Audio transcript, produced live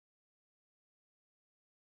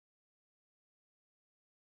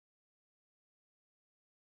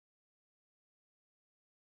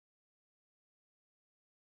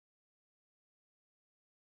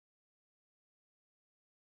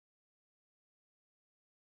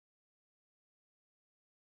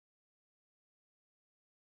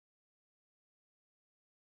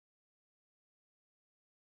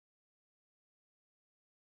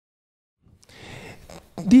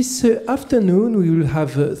This afternoon we will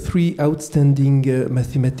have three outstanding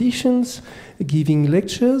mathematicians giving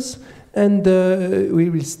lectures, and we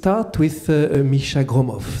will start with Mikhail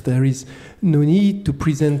Gromov. There is no need to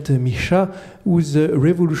present Misha, whose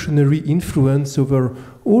revolutionary influence over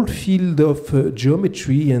all field of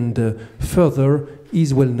geometry and further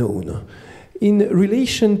is well known. In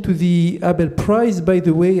relation to the Abel Prize, by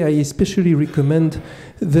the way, I especially recommend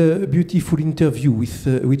the beautiful interview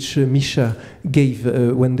which Misha gave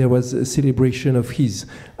when there was a celebration of his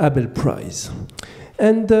Abel Prize.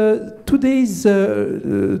 And today's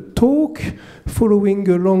talk, following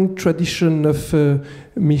a long tradition of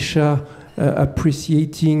Misha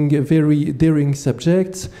appreciating very daring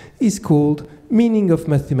subjects, is called Meaning of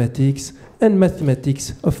Mathematics and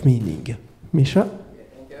Mathematics of Meaning. Misha?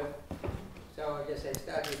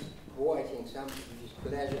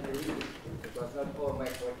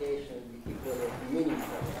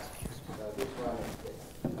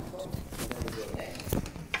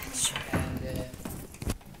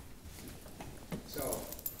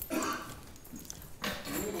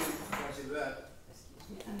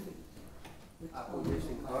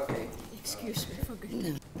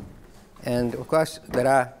 And of course, there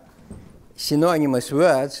are synonymous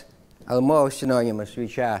words, almost synonymous,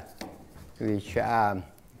 which are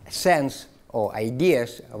sense or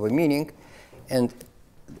ideas of a meaning, and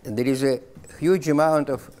there is a huge amount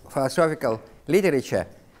of philosophical literature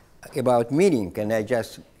about meaning. And I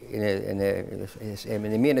just in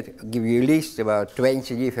a minute give you a list about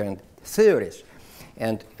 20 different theories,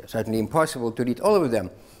 and certainly impossible to read all of them,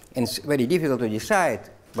 and it's very difficult to decide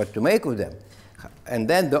what to make of them. And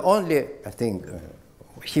then the only, I think,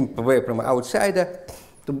 simple way from an outsider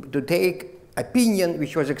to take opinion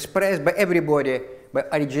which was expressed by everybody, by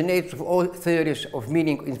originators of all theories of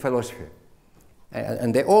meaning in philosophy.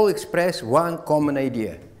 And they all express one common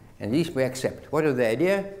idea, and this we accept. What is the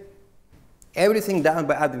idea? Everything done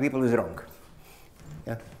by other people is wrong.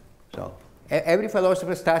 Yeah? So every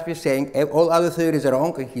philosopher starts with saying all other theories are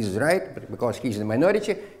wrong, and he's right, but because he's the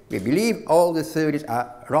minority, we believe all the theories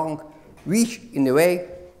are wrong, which, in a way,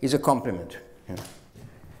 is a compliment. Yeah.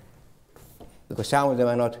 Because some of them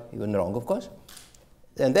are not even wrong, of course.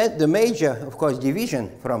 And then the major, of course,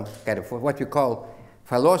 division from kind of what we call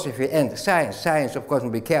philosophy and science. Science, of course,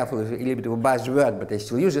 must be careful, it's a little bit of a buzzword, but I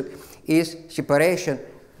still use it, is separation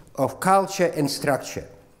of culture and structure.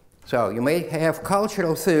 So you may have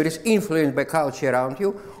cultural theories influenced by culture around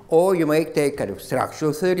you, or you may take kind of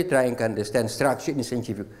structural theory, trying to understand structure in a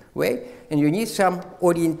scientific way, and you need some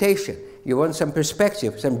orientation. You want some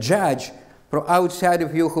perspective, some judge from outside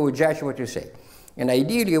of you who will judge what you say. And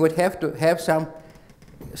ideally, you would have to have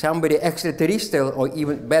somebody extraterrestrial, or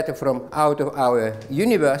even better from out of our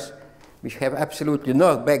universe, which have absolutely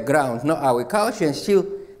no background, no our culture, and still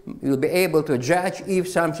you'll be able to judge if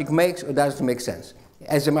something makes or doesn't make sense.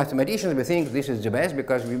 As a mathematicians, we think this is the best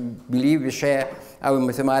because we believe we share our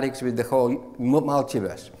mathematics with the whole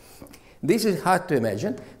multiverse. This is hard to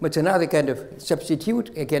imagine, but another kind of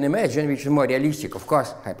substitute I can imagine, which is more realistic, of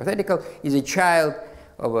course, hypothetical, is a child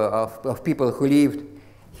of people who lived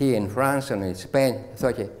here in France and in Spain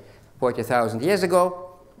 40,000 years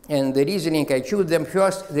ago. And the reasoning I choose them,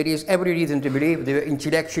 first, there is every reason to believe they were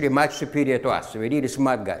intellectually much superior to us. They were really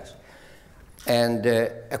smart guys. And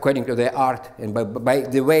according to their art, and by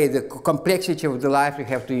the way, the complexity of the life we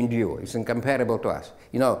have to endure, it's incomparable to us.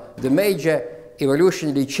 You know, the major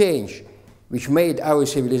evolutionary change which made our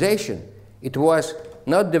civilization, it was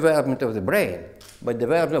not development of the brain, but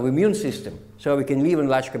development of the immune system, so we can live in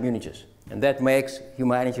large communities. And that makes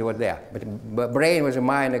humanity what they are. But brain was a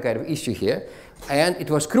minor kind of issue here. And it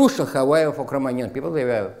was crucial, however, for Cro-Magnon people. They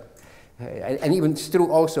were, and even it's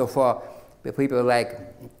true also for people like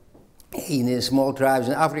in the small tribes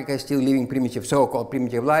in Africa still living primitive, so-called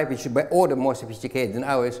primitive life, which is by order more sophisticated than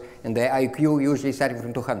ours, and their IQ usually starting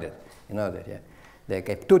from 200. You know that, yeah?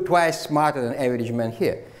 They're twice smarter than average man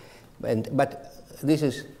here. But this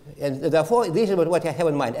is, and therefore, this is what I have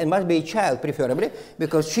in mind. And must be a child, preferably,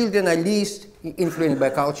 because children are least influenced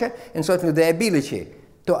by culture, and certainly the ability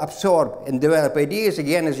to absorb and develop ideas,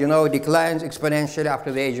 again, as you know, declines exponentially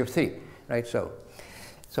after the age of 3, right? So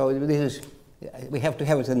this is, we have to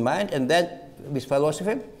have it in mind. And then with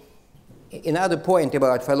philosophy, another point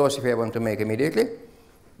about philosophy I want to make immediately,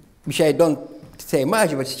 which I don't say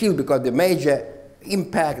much, but still, because the major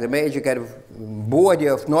impact, the major kind of body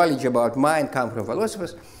of knowledge about mind comes from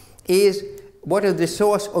philosophers, is what is the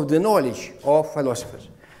source of the knowledge of philosophers.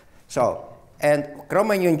 So, and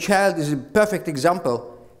Cro-Magnon child is a perfect example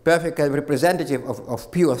perfect representative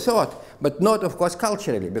of pure thought, but not, of course,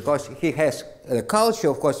 culturally, because he has a culture,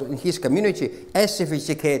 of course, in his community as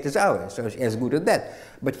sophisticated as ours, so as good as that.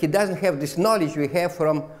 But he doesn't have this knowledge we have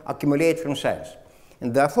from accumulated from science.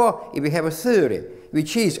 And therefore, if we have a theory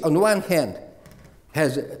which is, on one hand,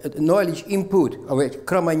 has a knowledge input of a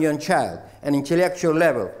Cro-Magnon child, an intellectual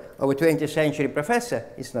level of a 20th century professor,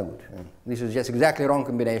 it's not good. This is just exactly wrong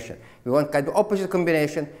combination. We want kind of opposite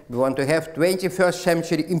combination. We want to have 21st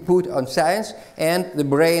century input on science and the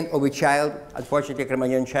brain of a child. Unfortunately,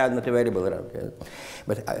 Cro-Magnon child not available around.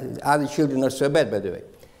 But other children are so bad, by the way.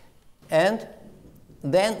 And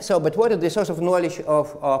then, but what is the source of knowledge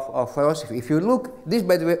of philosophy? If you look, this,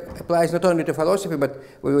 by the way, applies not only to philosophy, but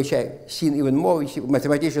which I've seen even more, which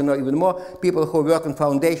mathematicians know even more, people who work on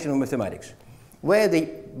foundational mathematics, where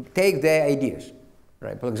they take their ideas.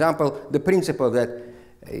 Right? For example, the principle that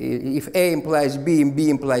if A implies B and B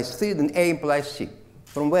implies C, then A implies C.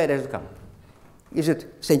 From where does it come? Is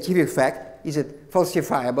it scientific fact? Is it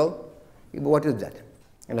falsifiable? What is that?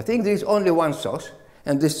 And I think there is only one source.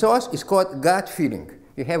 And the source is called gut feeling.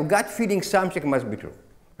 You have gut feeling something must be true,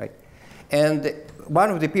 right? And one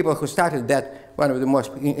of the people who started that, one of the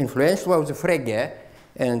most influential was Frege,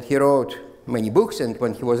 and he wrote many books, and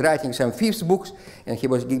when he was writing some fifth books, and he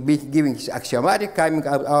was giving his axiomatic coming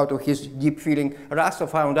out of his deep feeling, Russell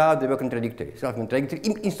found out they were contradictory, self-contradictory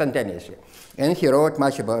instantaneously. And he wrote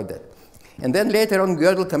much about that. And then later on,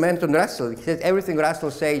 Gödel commented on Russell. He said everything Russell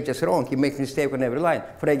says is just wrong. He makes mistake on every line.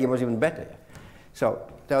 Frege was even better. So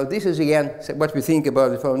this is, again, what we think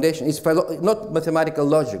about the foundation. It's not mathematical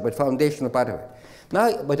logic, but foundational part of it.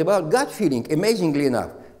 Now, but about gut feeling, amazingly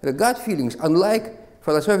enough, the gut feelings, unlike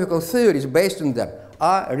philosophical theories based on them,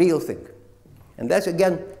 are a real thing. And that's,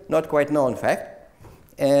 again, not quite known fact.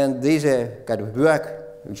 And there's a kind of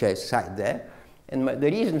work which I cite there. And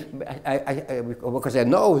the reason, because I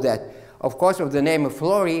know that, of course, of the name of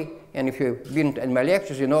Flory, and if you've been in my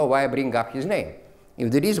lectures, you know why I bring up his name.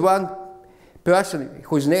 If there is one person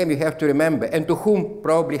whose name you have to remember, and to whom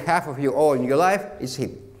probably half of you owe in your life, is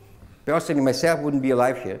him. Personally, myself wouldn't be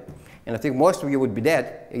alive here, and I think most of you would be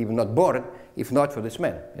dead, even not born, if not for this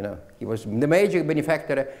man. You know, he was the major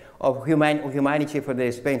benefactor of humanity for the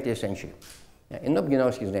 20th century. Yeah, and nobody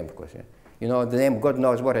knows his name, of course. Yeah. You know the name, God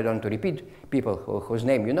knows what. I don't want to repeat people whose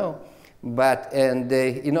name you know, but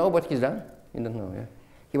you know what he's done? You don't know. Yeah?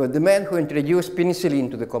 He was the man who introduced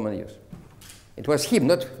penicillin to the common use. It was him,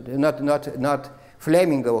 not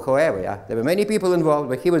Fleming or whoever. Yeah? There were many people involved,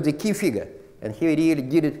 but he was the key figure. And he really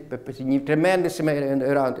did it tremendous amount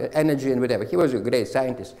around energy and whatever. He was a great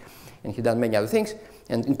scientist, and he done many other things.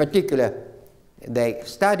 And in particular, they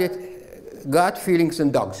studied gut feelings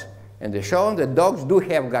in dogs. And they shown that dogs do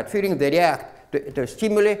have gut feeling. They react to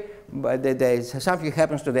stimuli, but something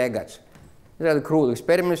happens to their guts. These are the cruel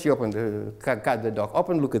experiments. You cut the dog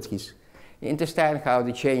open, look at his intestine, how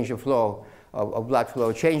the change of flow of blood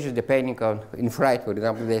flow changes depending on, in fright, for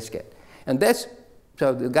example, they're scared. And that's,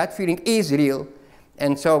 so the gut feeling is real.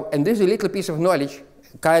 And so, and this is a little piece of knowledge,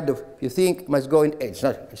 kind of, you think must go in, it's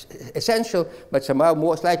not essential, but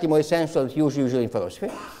somehow slightly more essential than usually in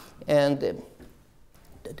philosophy. And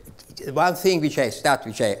one thing which I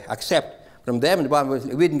accept from them, and one was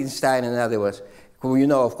Wittgenstein, and another was, who you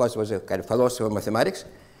know, of course, was a kind of philosopher of mathematics.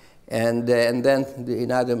 And then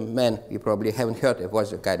another man you probably haven't heard of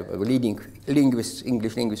was a kind of a leading linguist,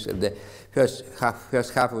 English linguist of the first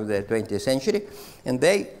half of the 20th century. And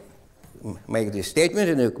they make this statement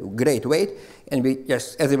in a great way. And we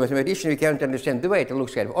just, as a mathematician, we can't understand the way. It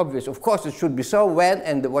looks kind of obvious. Of course, it should be so, when,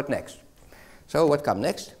 and what next. So what comes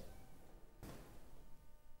next?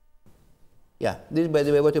 Yeah, this, by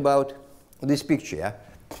the way, what about this picture? Yeah?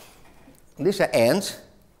 These are ants.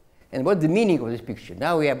 And what's the meaning of this picture?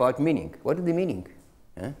 Now we are about meaning. What is the meaning?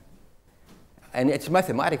 Huh? And it's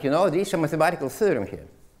mathematics, you know, there is a mathematical theorem here.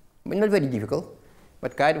 But not very difficult,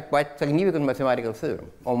 but kind of quite significant mathematical theorem,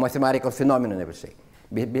 or mathematical phenomenon, I would say,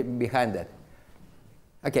 behind that.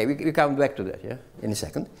 Okay, we come back to that, yeah, in a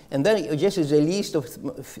second. And then just as a list of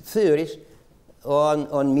theories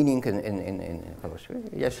on meaning in philosophy.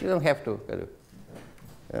 Yes, you don't have to,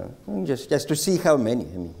 just to see how many,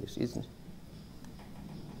 I mean,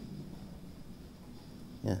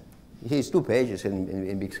 yeah, here's 2 pages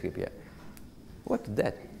in big script. Yeah, what is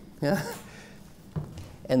that? Yeah,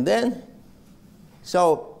 and then,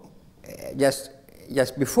 so just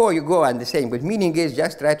before you go on the same, but meaning is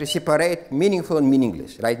just try to separate meaningful and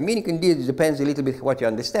meaningless, right? Meaning indeed depends a little bit what you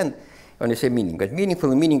understand when you say meaning, but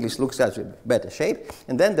meaningful and meaningless looks as a better shape.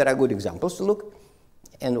 And then there are good examples to look.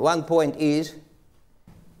 And one point is,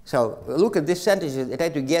 so look at this sentence and try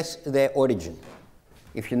to guess their origin.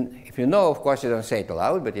 If you know, of course, you don't say it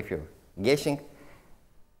aloud, but if you're guessing.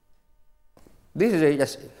 This is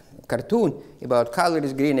just a cartoon about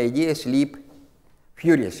colorless green ideas sleep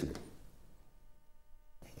furiously.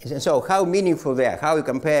 And so how meaningful they are, how you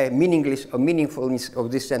compare meaningless or meaningfulness of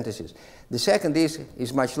these sentences. The second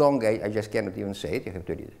is much longer. I just cannot even say it. You have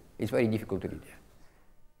to read it. It's very difficult to read.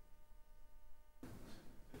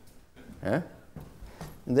 Huh?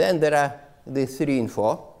 Then there are the 3 and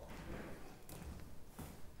 4.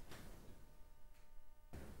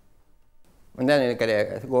 And then I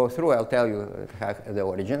can go through. I'll tell you the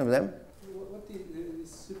origin of them. What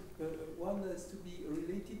is one has to be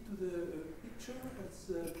related to the picture?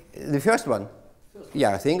 The first one?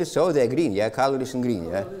 Yeah, I think so. They're green, yeah, colorless and green,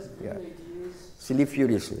 yeah. Yeah. Sleep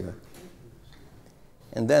furiously, yeah.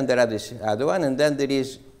 And then there are this other one, and then there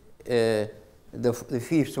is the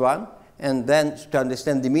fifth one, and then to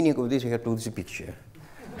understand the meaning of this, you have to look at the picture.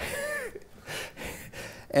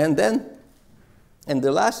 And then, and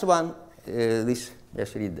the last one, this,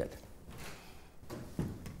 just read that.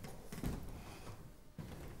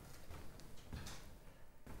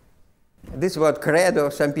 This is what credo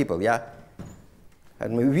of some people, yeah?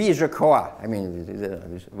 And we je crois, I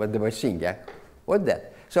mean, what they were saying, yeah? What's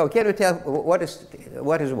that? So can you tell what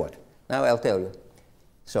is what? Now I'll tell you.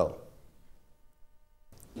 So,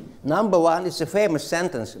 number one is a famous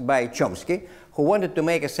sentence by Chomsky, who wanted to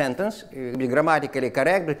make a sentence, grammatically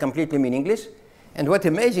correct, but completely meaningless. And what's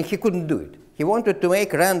amazing, he couldn't do it. He wanted to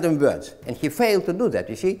make random words, and he failed to do that,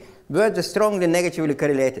 you see? Words are strongly negatively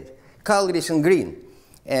correlated. Colorless and green,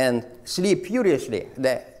 and sleep furiously,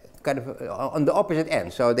 they're kind of on the opposite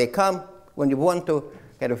end. So they come when you want to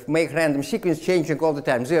kind of make random sequence changing all the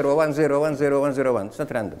time, 0, 1, 0, 1, 0, 1, 0, 1. It's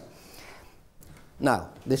not random. Now,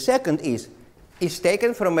 the second is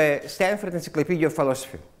taken from a Stanford Encyclopedia of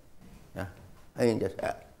Philosophy. Yeah? I mean, just,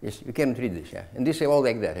 you cannot read this, yeah? And this is all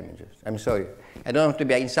like that, I mean, I'm sorry. I don't want to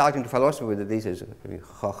be insulting to philosophy, but this is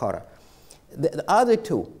horror. The other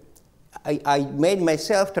two, I made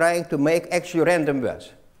myself trying to make actually random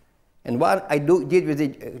words. And one I did with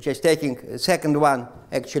it, just taking a second one,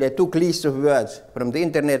 actually I took lists of words from the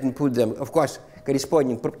internet and put them, of course,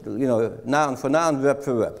 corresponding, you know, noun for noun, verb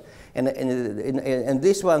for verb. And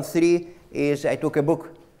this one, 3, is I took a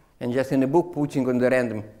book, and just in the book putting on the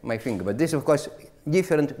random my finger. But this, of course,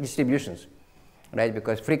 different distributions, right?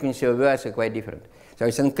 Because frequency of words are quite different. So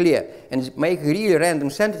it's unclear. And make really random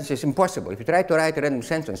sentences is impossible. If you try to write a random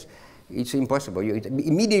sentence, it's impossible.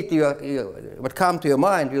 Immediately, what comes to your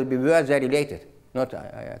mind will be words that are related, not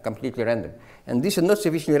completely random. And this is not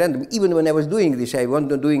sufficiently random. Even when I was doing this, I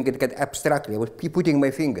wasn't doing it abstractly. I was putting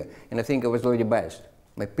my finger, and I think I was already biased.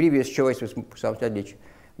 My previous choice was something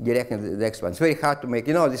directly the next one. It's very hard to make,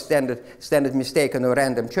 you know, the standard mistake on a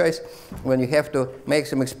random choice when you have to make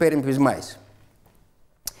some experiment with mice.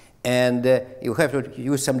 And you have to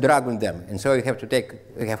use some drug on them. And so you have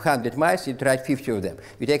 100 mice, you try 50 of them.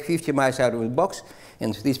 You take 50 mice out of the box,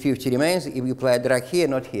 and these 50 remains. If you apply a drug here,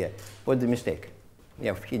 not here. What's the mistake? You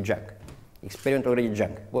have hit junk. Experiment already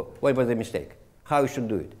junk. What was the mistake? How you should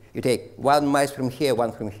do it? You take 1 mice from here,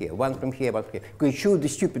 1 from here, 1 from here, 1 from here. You choose the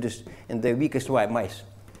stupidest and the weakest mice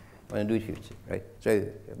when you do it 50, right? So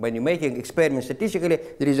when you're making experiments statistically,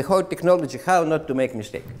 there is a whole technology how not to make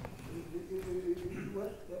mistake.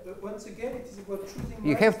 Once again, it is about choosing.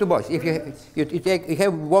 You have to both. If you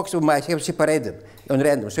have box of mice, you have to separate them on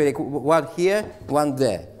random. So like 1 here, 1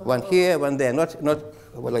 there, 1 here, 1 there, not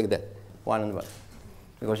like that, 1 and 1,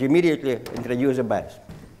 because you immediately introduce a bias.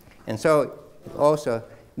 And so also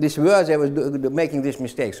these words I was making this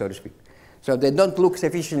mistake, so to speak. So they don't look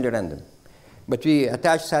sufficiently random, but we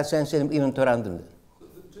attach such sense even to random. So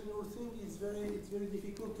the general thing is it's very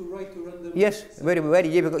difficult to write a random. Yes, very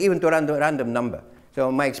difficult, even to random number. So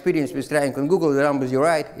my experience with trying on Google, the numbers you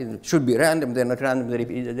write, it should be random, they're not random,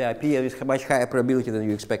 they appear with much higher probability than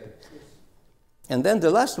you expected. Yes. And then the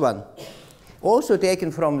last one, also taken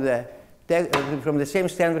from the same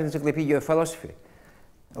Stanford Encyclopedia of Philosophy.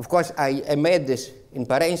 Of course, I made this in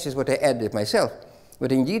parentheses, what I added myself,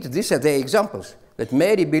 but indeed, these are the examples, that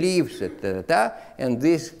Mary believes that and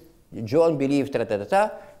this John believes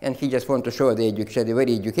ta-ta-ta-ta, and he just wants to show the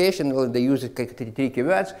very educational, they use tricky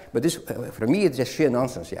words, but this, for me, it's just sheer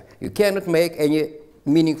nonsense, yeah. You cannot make any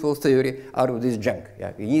meaningful theory out of this junk,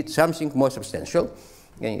 yeah. You need something more substantial,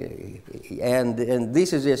 and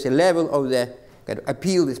this is just a level of the kind of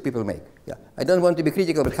appeal these people make, yeah. I don't want to be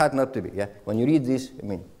critical, but hard not to be, yeah. When you read this, I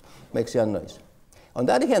mean, makes you a noise. On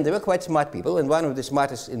the other hand, they were quite smart people, and one of the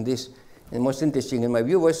smartest in this, and most interesting in my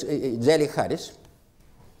view, was Harris,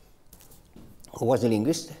 who was a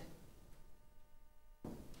linguist.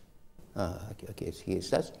 Okay, he is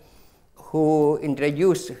that. who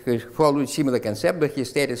introduced, who followed similar concept, but he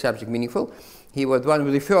stated subject meaningful. He was one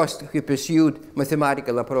of the first who pursued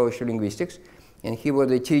mathematical approach to linguistics, and he was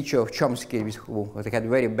the teacher of Chomsky, who had a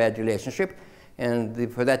very bad relationship,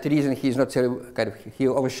 and for that reason he's not so he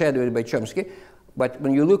overshadowed by Chomsky. But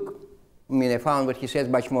when you look, I mean, I found what he says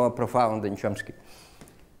much more profound than Chomsky.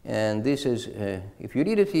 And this is, if you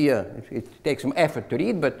read it here, it takes some effort to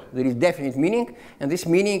read, but there is definite meaning, and this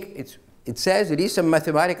meaning, it says there is some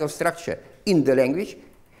mathematical structure in the language,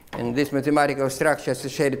 and this mathematical structure is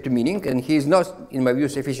associated to meaning, and he is not, in my view,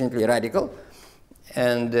 sufficiently radical.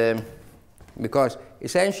 And because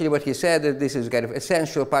essentially what he said, that this is kind of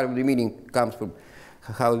essential part of the meaning comes from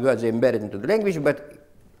how words are embedded into the language, but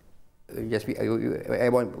just I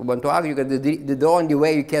want to argue that the only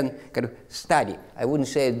way you can kind of study, I wouldn't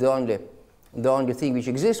say the only thing which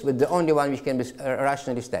exists, but the only one which can be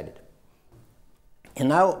rationally studied. And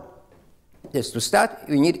now, just to start,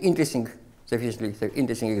 we need sufficiently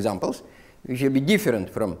interesting examples, which will be different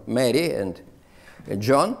from Mary and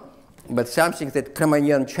John, but something that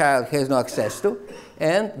Cromagnon child has no access to.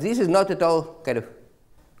 And this is not at all kind of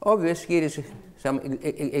obvious. Here is some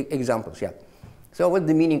examples. Yeah. So what's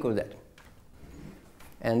the meaning of that?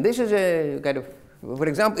 And this is a kind of, for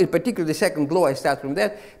example, in particular the second law, I start from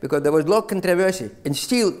that, because there was law controversy. And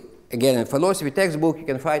still, again, in philosophy textbook, you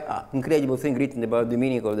can find an incredible thing written about the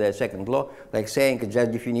meaning of the second law, like saying it's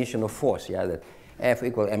just definition of force, yeah, that F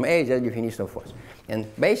equals ma is just definition of force. And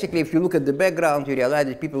basically, if you look at the background, you realize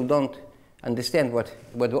that people don't understand what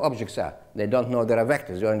the objects are. They don't know there are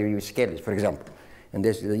vectors, they only use scalars, for example. And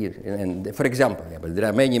this, and for example, yeah, but there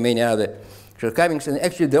are many other shortcomings, and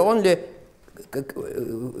actually the only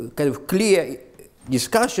kind of clear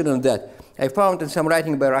discussion on that I found in some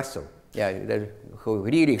writing by Russell, yeah, who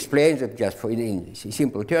really explains it just in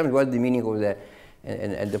simple terms what the meaning of the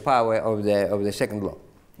and the power of the second law,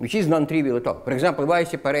 which is non-trivial at all. For example, why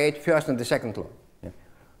separate first and the second law? Yeah.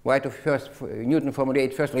 Why to Newton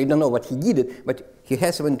formulate first law? You don't know what he did, but he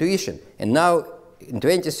has some intuition. And now, in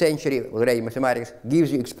 20th century, already mathematics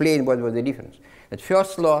gives you explain what was the difference. That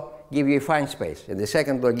first law gives you a fine space, and the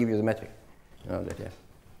second law gives you the metric. You know that, yeah.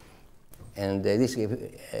 And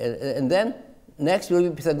and then next will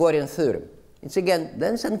be Pythagorean theorem. It's again,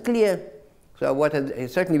 then it's unclear. So what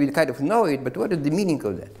certainly we kind of know it, but what is the meaning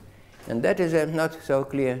of that? And that is not so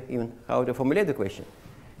clear even how to formulate the question.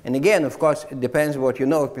 And again, of course, it depends what you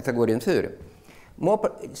know of Pythagorean theorem.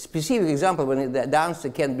 More specific example when the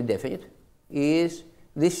answer can be definite is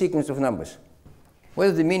this sequence of numbers. What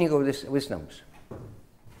is the meaning of these numbers?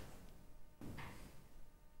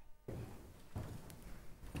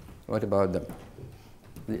 What about them?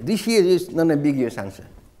 This here is non-ambiguous answer.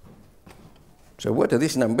 So what are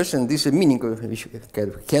these numbers? And this is meaning which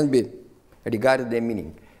can be regarded their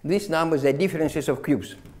meaning. These numbers are differences of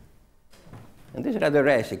cubes. And this is rather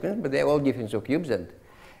rare sequence, but they're all differences of cubes.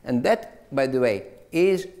 And that, by the way,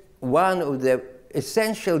 is one of the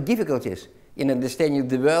essential difficulties in understanding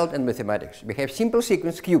the world and mathematics. We have simple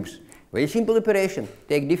sequence, cubes, very simple operation,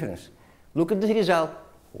 take difference. Look at the result.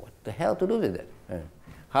 What the hell to do with that?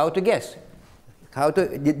 How to guess? How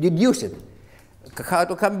to deduce it? How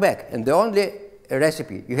to come back? And the only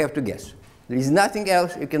recipe, you have to guess. There is nothing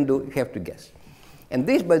else you can do, you have to guess. And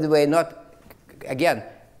this, by the way, not, again,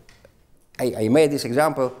 I made this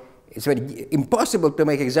example. It's very impossible to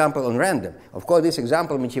make example on random. Of course, this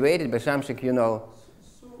example motivated by something you know.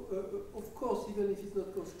 So, of course, even if it's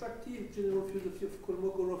not constructive, general philosophy of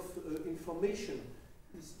Kolmogorov information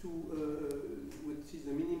is to, which is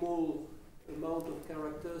the minimal amount of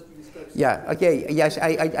characters to describe. Yeah. Okay. Yes.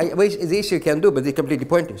 This you can do, but it's completely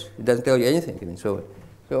pointless. It doesn't tell you anything. Even so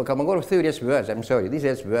Kolmogorov theory has words. I'm sorry. This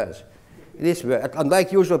has words. This,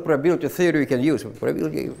 unlike usual probability theory, you can use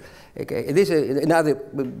probability. Okay, this is another.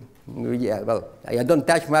 Yeah, well, I don't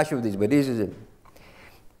touch much of this, but this is.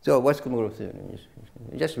 So what's Kolmogorov theory?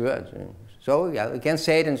 Just words. So yeah, we can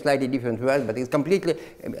say it in slightly different words, but it's completely,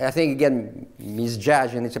 I think again,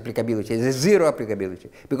 misjudged in its applicability. There's zero applicability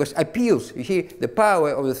because appeals. You see, the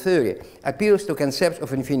power of the theory appeals to concepts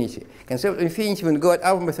of infinity. Concept of infinity, when God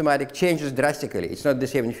out of mathematics, changes drastically. It's not the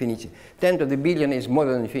same infinity. 10 to the billion is more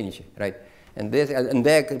than infinity, right? And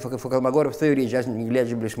there, for Kolmogorov theory, is just an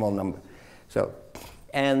negligibly small number. So,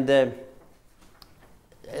 and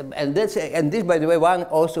this, by the way, one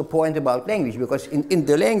also point about language, because in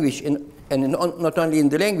the language, not only in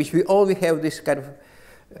the language, we always have this kind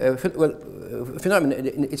of phenomenon.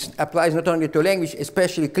 It applies not only to language,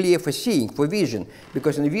 especially clear for seeing, for vision,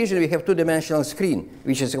 because in vision we have two-dimensional screen,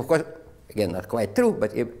 which is, of course, again, not quite true,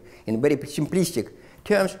 but in very simplistic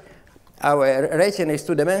terms, our retina is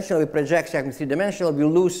two-dimensional, we project something three-dimensional, we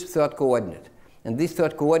lose third coordinate. And this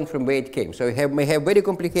third coordinate from where it came. So you may have very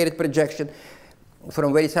complicated projection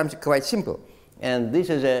from where something quite simple. And this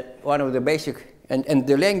is one of the basic, and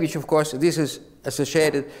the language, of course, this is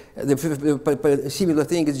associated, the similar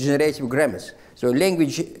thing is generative grammars. So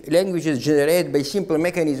language is generated by simple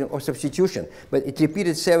mechanism of substitution, but it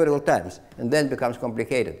repeated several times, and then becomes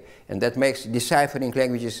complicated. And that makes deciphering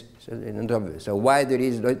languages not obvious. So why there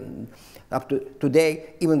is, up to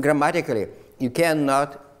today, even grammatically, you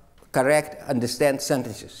cannot understand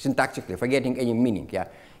sentences, syntactically, forgetting any meaning, yeah?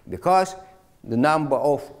 Because the number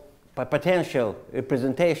of potential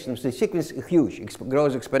representations of the sequence is huge,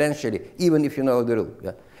 grows exponentially, even if you know the rule.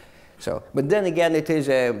 Yeah? So, but then again, it is,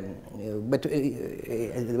 but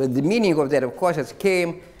the meaning of that, of course, it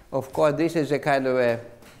came, of course, this is a kind of a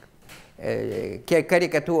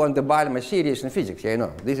caricature on the Balmer series in physics, you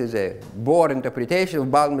know. This is a Bohr interpretation of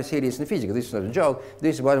Balmer series in physics. This is not a joke.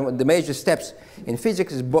 This is one of the major steps in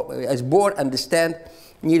physics, as Niels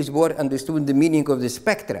Bohr understood the meaning of the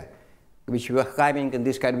spectra, which were having in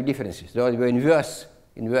this kind of differences. Those were inverse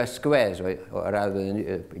squares, or rather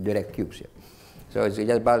than direct cubes. Yeah. So it's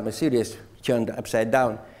just Balmer series turned upside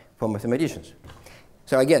down for mathematicians.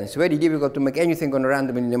 So again, it's very difficult to make anything on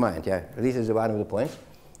random in the mind. Yeah. This is one of the points.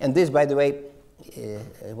 And this, by the way,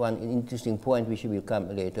 one interesting point which will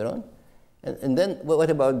come later on. And then what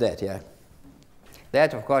about that? Yeah.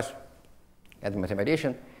 That, of course, as a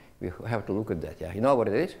mathematician, we have to look at that. Yeah. You know what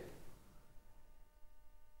it is?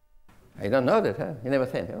 I don't know that, huh? You never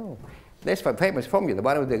think. Oh, that's a famous formula.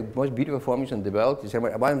 One of the most beautiful formulas in the world is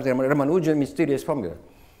one of the Ramanujan mysterious formula.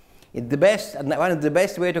 It's the best, one of the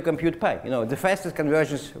best way to compute pi. You know, the fastest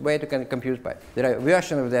conversions way to compute pi. There are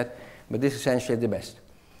versions of that, but this is essentially the best.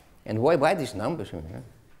 And why these numbers?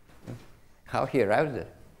 How he arrived there?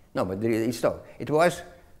 No, but it's so. It was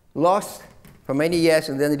lost for many years,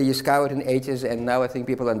 and then rediscovered in IHÉS, and now I think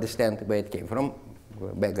people understand where it came from,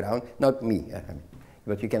 background. Not me.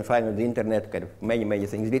 But you can find on the internet kind of many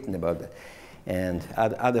things written about that, and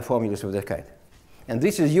other formulas of that kind. And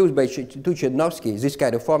this is used by Tuchednovsky, this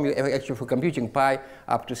kind of formula, actually for computing pi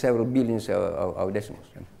up to several billions of decimals.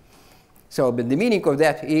 So, but the meaning of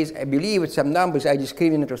that is, I believe that some numbers are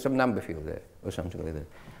discriminant of some number field there, or something like that,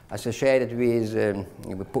 associated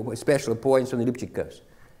with special points on elliptic curves.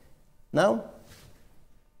 Now,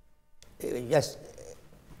 just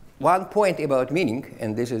one point about meaning,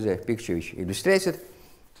 and this is a picture which illustrates it,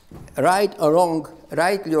 right or wrong,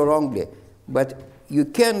 rightly or wrongly, but you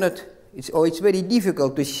cannot, it's very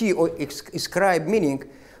difficult to see or ascribe meaning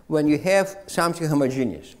when you have something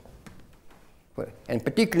homogeneous. And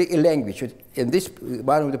particularly in language, and this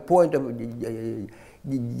one of the point of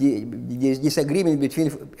disagreement between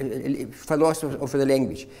philosophers of the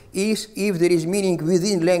language is if there is meaning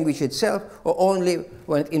within language itself or only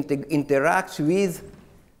when it interacts with,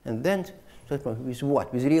 and then with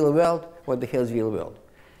what? With real world? What the hell is real world?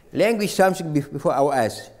 Language is something before our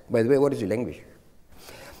eyes. By the way, what is the language?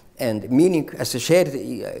 And meaning associated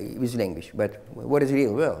with language, but what is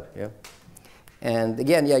real world? Yeah? And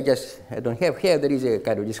again, I don't have here, there is a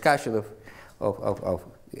kind of discussion of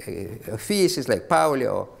physicists like Pauli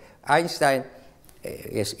or Einstein,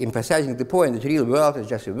 emphasizing the point that real world is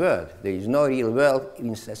just a word. There is no real world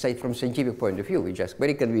aside from scientific point of view. It's just a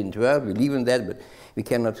very convenient word, we live in that, but we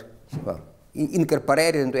cannot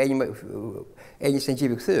incorporate it into any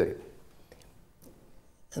scientific theory.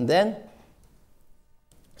 And then,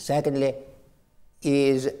 secondly,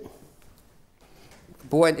 is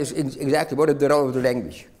point is exactly what is the role of the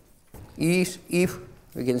language. Is if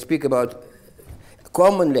we can speak about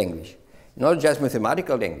common language, not just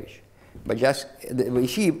mathematical language, but just, we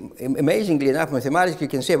see, amazingly enough, mathematics, you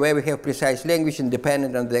can say where we have precise language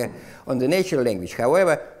independent on the natural language.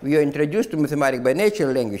 However, we are introduced to mathematics by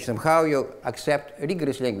natural language. Somehow you accept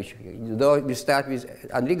rigorous language, though you start with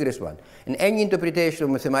unrigorous one. And any interpretation of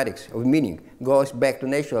mathematics, of meaning, goes back to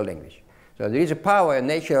natural language. So there is a power in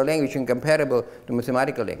natural language incomparable to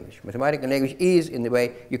mathematical language. Mathematical language is, in a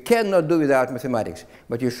way, you cannot do without mathematics,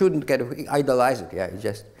 but you shouldn't kind of idolize it. Yeah, it's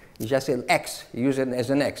just an X, you use it as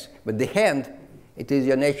an X. But the hand, it is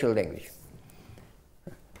your natural language.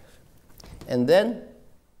 And then,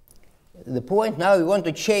 the point now, we want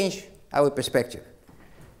to change our perspective.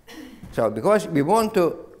 So, because we want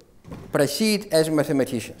to proceed as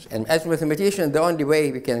mathematicians. And as mathematicians, the only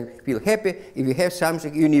way we can feel happy if we have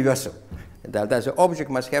something universal. That the object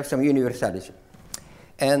must have some universality.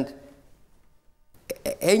 And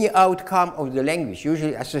any outcome of the language,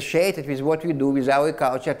 usually associated with what we do, with our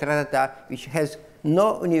culture, which has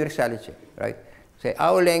no universality, right? Say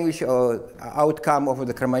our language or outcome of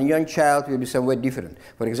the Cro-Magnon child will be somewhat different.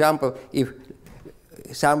 For example, if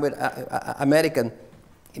some American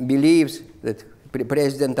believes that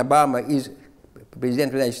President Obama is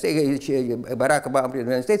President of the United States, Barack Obama, President of the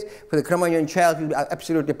United States, for the Cro-Magnon child will be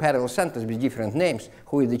absolutely parallel sentence with different names.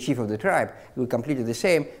 Who is the chief of the tribe? It will be completely the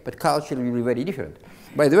same, but culturally will be very different.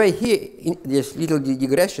 By the way, here, in this little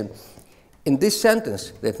digression, in this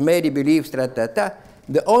sentence that Mary believes,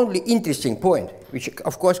 the only interesting point, which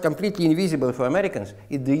of course completely invisible for Americans,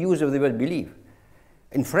 is the use of the word believe.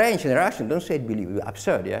 In French and Russian, don't say believe, it's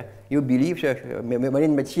absurd, yeah? You believe,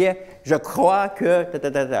 Marine Mathieu, je crois que,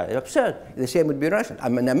 It's absurd. The same would be in Russian.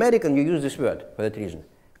 I'm an American, you use this word for that reason.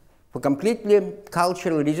 For completely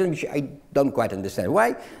cultural reason, which I don't quite understand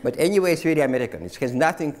why, but anyway, it's very American. It has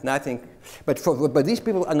nothing, but these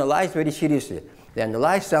people analyze very seriously. They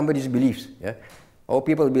analyze somebody's beliefs, yeah? All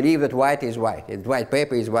people believe that white is white, that white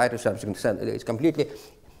paper is white or something. It's completely,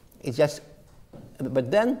 it's just,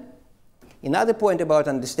 but then, another point about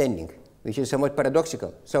understanding, which is somewhat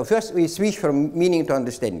paradoxical. So first we switch from meaning to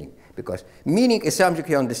understanding, because meaning is something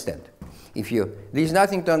you understand. There is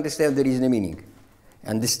nothing to understand, there is no meaning.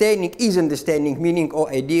 Understanding is understanding, meaning or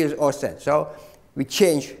ideas or sense. So we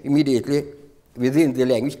change immediately within the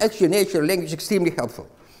language. Actually, natural language is extremely helpful,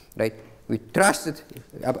 right? We trust it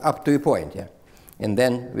up to a point, yeah? And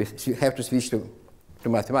then we have to switch to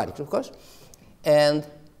mathematics, of course. And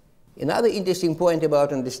another interesting point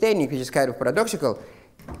about understanding, which is kind of paradoxical,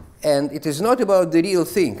 and it is not about the real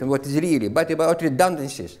thing and what is really, but about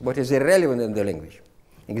redundancies, what is irrelevant in the language.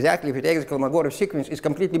 Exactly, if you take the Kolmogorov sequence, it's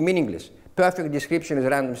completely meaningless. Perfect description is a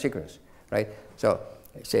random sequence, right? So,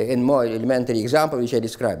 say in more elementary example, which I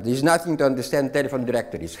described, there is nothing to understand telephone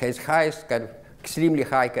directories. It has highest, kind of, extremely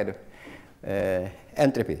high kind of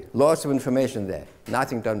entropy, lots of information there,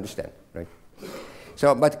 nothing to understand, right?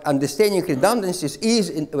 So, but understanding redundancies is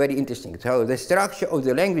very interesting. So the structure of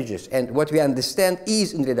the languages and what we understand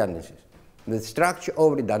is in redundancies. The structure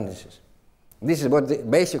of redundancies. This is what the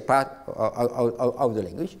basic part of the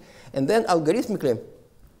language. And then algorithmically,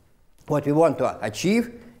 what we want to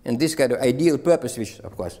achieve in this kind of ideal purpose, which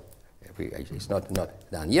of course it's not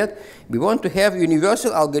done yet, we want to have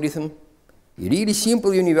universal algorithm, really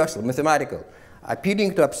simple universal, mathematical,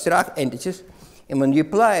 appealing to abstract entities, and when you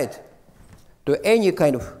apply it to any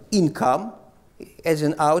kind of income, as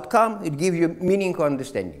an outcome, it gives you meaning or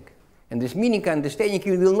understanding. And this meaning and understanding,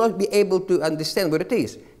 you will not be able to understand what it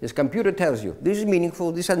is. This computer tells you, this is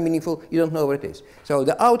meaningful, this is unmeaningful, you don't know what it is. So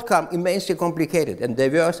the outcome, immensely complicated and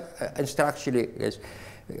diverse and structurally,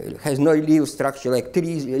 has no real structure like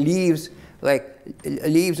trees, leaves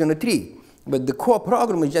on a tree. But the core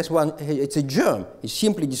program is just one, it's a germ. It's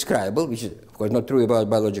simply describable, which is of course not true about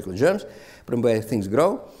biological germs, from where things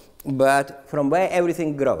grow, but from where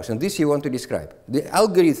everything grows. And this you want to describe. The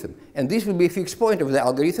algorithm, and this will be a fixed point of the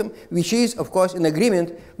algorithm, which is of course in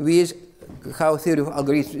agreement with how theory of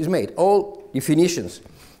algorithms is made. All definitions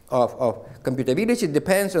of computability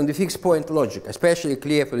depends on the fixed point logic, especially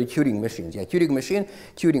clear for the Turing machines. Yeah, Turing machine,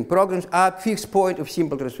 Turing programs are fixed point of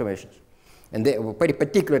simple transformations. And they are very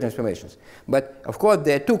particular transformations. But of course,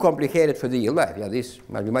 they're too complicated for the real life. Yeah, this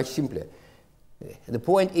must be much simpler. The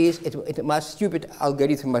point is, stupid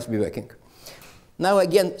algorithm must be working. Now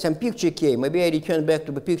again, some picture came. Maybe I return back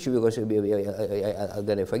to the picture because I'm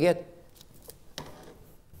going to forget.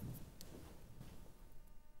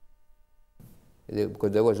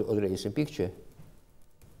 Because there was already some picture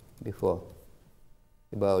before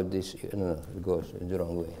about this. No, it goes in the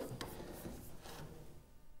wrong way.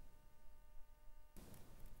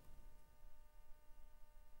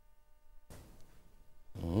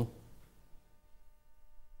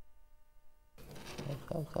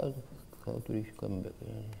 How to come back?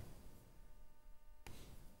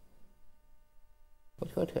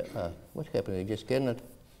 What happened? I just cannot.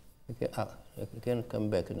 I cannot come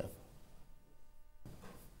back enough.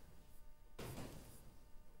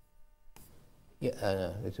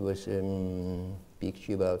 Yeah, it was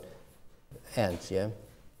picture about ants. Yeah.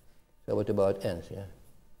 So what about ants? Yeah.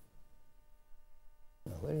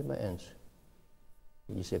 Now, where is my ants?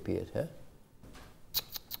 It disappeared, huh?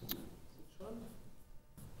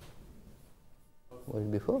 Was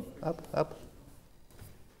it before? Up, up.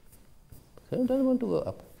 I don't want to go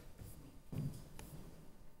up.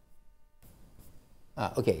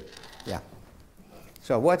 Okay, yeah.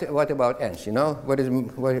 So what about ants? You know,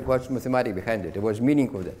 what's mathematics behind it? What's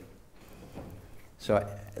meaning of that? So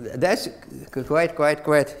that's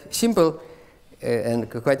quite simple and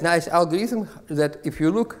quite nice algorithm that if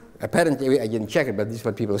you look, apparently I didn't check it, but this is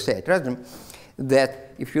what people say, I trust them,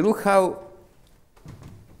 that if you look how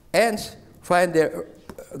ants find their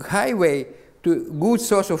highway to good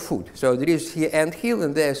source of food. So there is here ant hill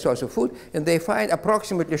and there is source of food, and they find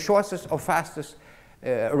approximately shortest or fastest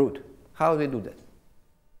route. How do they do that?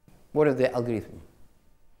 What is the algorithm?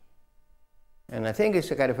 And I think it's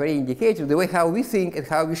a kind of very indicative of the way how we think and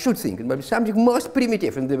how we should think. It must be something most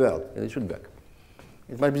primitive in the world, and it should work.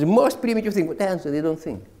 It must be the most primitive thing, but answer they don't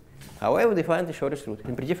think. However, they find the shortest route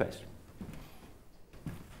and pretty fast.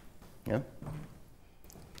 Yeah?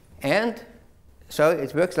 And so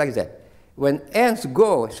it works like that. When ants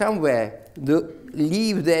go somewhere, they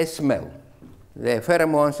leave their smell, their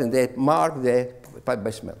pheromones, and they mark their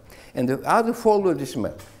by smell. And how to follow the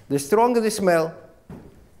smell? The stronger the smell,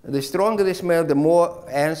 the more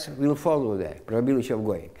ants will follow their probability of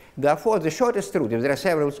going. Therefore, the shortest route, if there are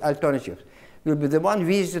several alternatives, will be the one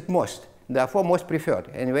visited most, therefore most preferred,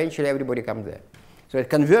 and eventually everybody comes there. So it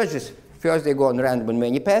converges. First they go on random on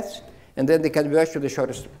many paths, and then they converge to the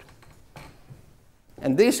shortest route.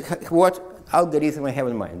 And this is what algorithm I have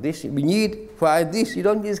in mind. This, we need, for this, you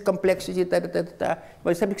don't need this complexity,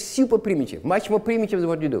 but something super primitive, much more primitive than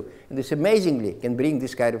what you do. And this amazingly can bring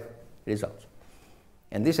this kind of results.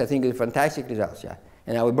 And this, I think, is fantastic results, yeah.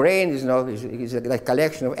 And our brain is, is like a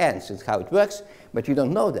collection of ants. It's how it works, but we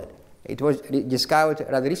don't know that. It was discovered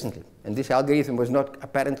rather recently. And this algorithm was not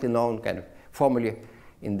apparently known kind of formally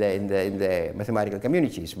in the mathematical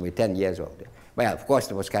communities. We're 10 years old. Well, of course,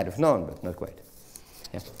 it was kind of known, but not quite.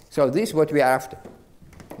 Yeah. So this is what we are after.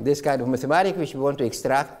 This kind of mathematics which we want to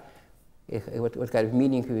extract, what kind of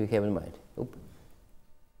meaning we have in mind. Oop.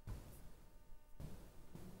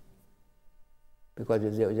 Because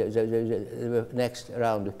the next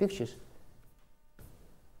round of pictures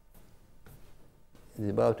is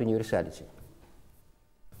about universality.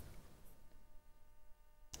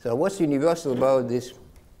 So what's universal about these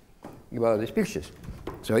pictures?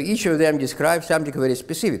 So each of them describes something very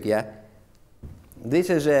specific, yeah?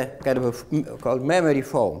 This is a kind of called memory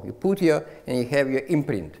foam. You put here and you have your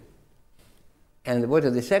imprint. And what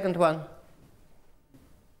is the second one?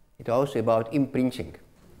 It's also about imprinting.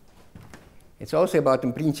 It's also about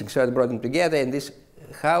imprinting, so I brought them together, and this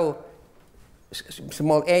how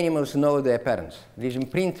small animals know their parents. This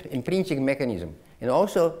imprinting mechanism, and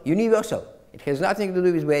also universal. It has nothing to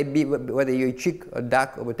do with whether you're a chick or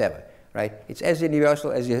duck or whatever, right? It's as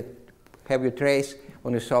universal as you have your trace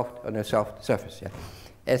on a soft surface, yeah?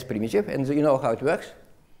 As primitive, and so you know how it works.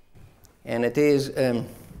 And it is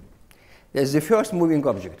there's the first moving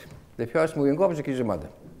object. The first moving object is your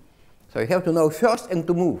mother. So you have to know first and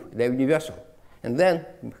to move. They're universal. And then,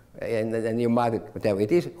 and your mother, whatever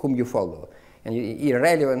it is, whom you follow. And you're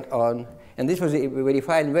irrelevant on, and this was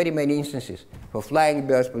verified in very many instances for flying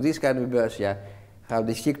birds, for this kind of birds, yeah, how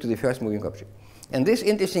they stick to the first moving object. And this,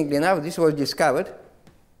 interestingly enough, this was discovered,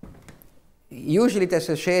 usually it's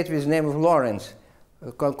associated with the name of Lawrence,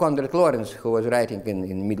 Conrad Lawrence, who was writing in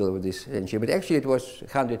the middle of this century, but actually it was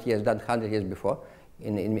 100 years before.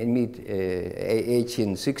 In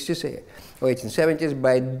mid-1860s or 1870s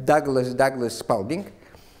by Douglas Spalding,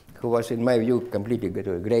 who was, in my view, completely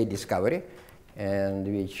a great discovery, and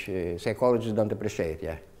which psychologists don't appreciate.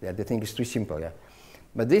 Yeah, they think it's too simple. Yeah,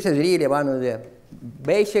 but this is really one of the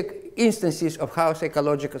basic instances of how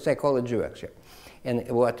psychology works. Yeah? And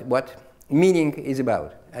what meaning is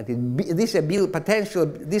about. And these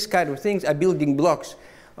kind of things are building blocks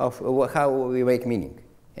of how we make meaning.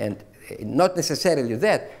 And not necessarily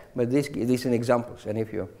that, but these are examples. And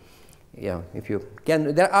if you are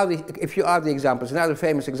the examples. Another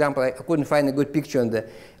famous example, I couldn't find a good picture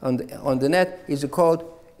on the net, is called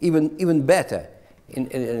even better.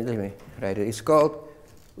 Right, it's called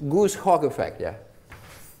goose hawk effect. Yeah.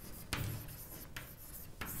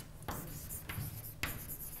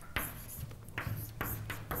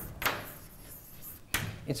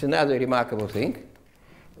 It's another remarkable thing,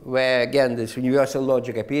 where again this universal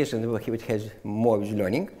logic appears and it has more with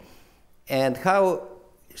learning, and how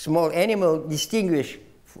small animals distinguish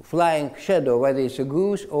flying shadow, whether it's a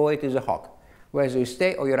goose or it is a hawk, whether you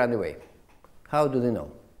stay or you run away. How do they know?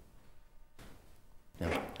 No.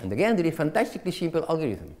 And again, there is a fantastically simple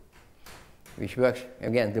algorithm, which works,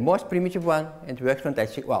 again, the most primitive one, and it works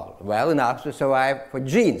fantastic well enough to survive for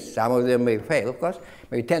genes. Some of them may fail, of course.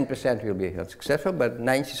 Maybe 10% will be unsuccessful, but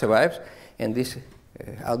 90% survives, and this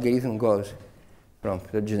algorithm goes from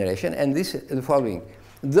third generation. And this is the following.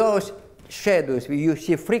 Those shadows you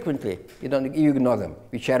see frequently, you ignore them.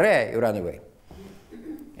 Which are rare, you run away.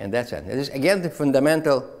 And that's it. This is, again, the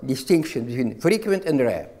fundamental distinction between frequent and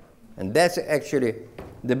rare. And that's actually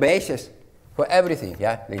the basis for everything.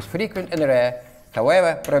 Yeah? There is frequent and rare.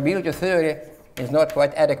 However, probability theory is not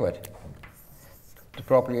quite adequate to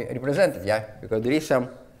properly represent it, yeah? Because there is some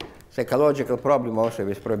psychological problem also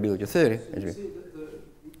with probability theory. You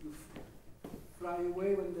fly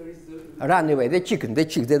away when there is run away. They chicken. They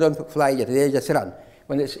don't fly yet. They just run.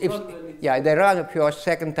 When it's, when yeah, they run for a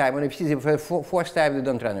second time. When you see them for the fourth time, they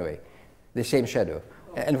don't run away. The same shadow.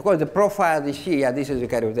 And of course, the profile you see, yeah, this is the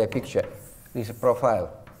kind of the picture. This is a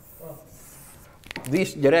profile.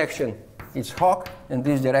 This direction is hawk, and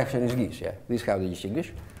this direction is geese. Yeah, this is how they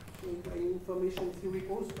distinguish. In information theory,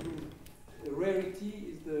 also, I mean,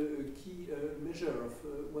 rarity is the key measure of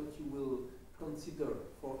what you will consider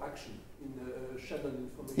for action in shadow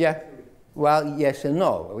information theory. Well, yes and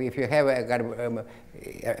no. If you have a kind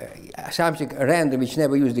of something random which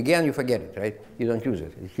never used again, you forget it, right? You don't use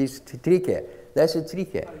it. It's tricky. That's a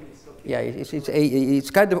tricky. Yeah, it's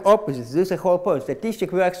kind of opposite. This is the whole point.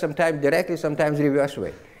 Statistic works sometimes directly, sometimes reverse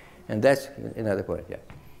way. And that's another point, yeah.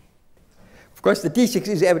 Of course, statistics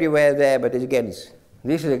is everywhere there, but again,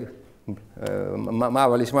 this is a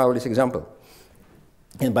marvelous example.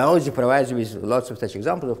 And biology provides you with lots of such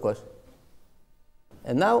examples, of course.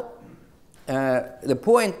 And now, the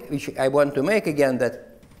point which I want to make again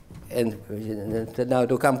that, and now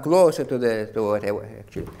to come closer to what I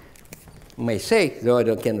actually may say, though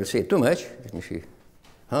I cannot say too much, let me see,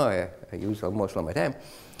 I use almost all my time,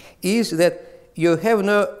 is that you have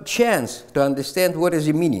no chance to understand what is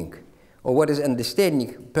the meaning or what is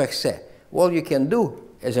understanding per se. All you can do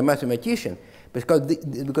as a mathematician, because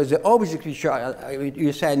the objects which you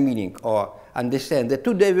assign meaning or understand, they're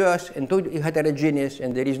too diverse and too heterogeneous,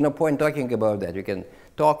 and there is no point talking about that. You can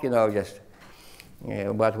talk, just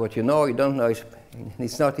about what you know, you don't know,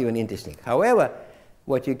 it's not even interesting. However,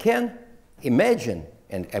 what you can imagine,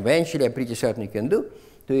 and eventually I'm pretty certain you can do,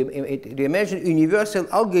 to imagine universal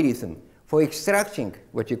algorithm for extracting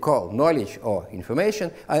what you call knowledge or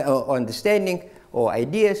information, or understanding or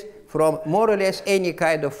ideas from more or less any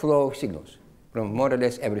kind of flow of signals, from more or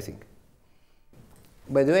less everything.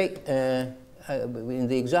 By the way, in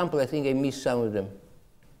the example, I think I missed some of them.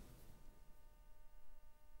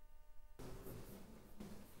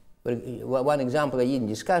 But one example I didn't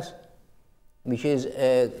discuss, which is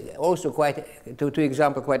also quite, two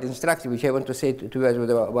examples quite instructive, which I want to say two words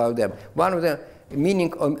about them. One of them,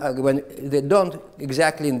 meaning when they don't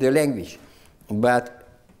exactly in the language, but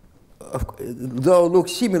though look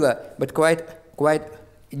similar, but quite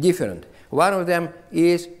different. One of them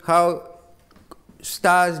is how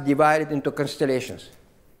stars divided into constellations.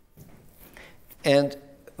 And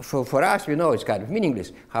for us, we know it's kind of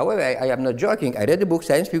meaningless. However, I am not joking. I read a book,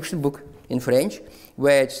 science fiction book in French,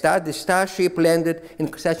 where it started, the starship landed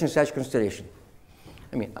in such and such constellation.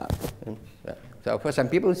 I mean, so for some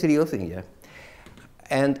people it's a real thing, yeah.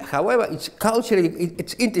 And however, it's culturally,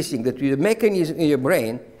 it's interesting that the mechanism in your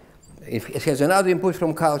brain, it has another input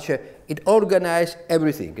from culture, it organizes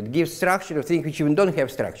everything. It gives structure to things which even don't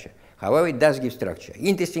have structure. However, it does give structure.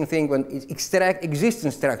 Interesting thing when it extracts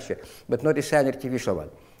existing structure, but not a an artificial one.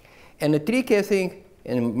 And the tricky thing,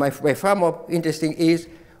 and by far more interesting, is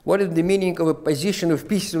what is the meaning of a position of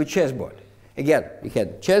pieces of a chessboard? Again, we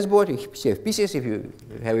had chessboard, you have pieces. If you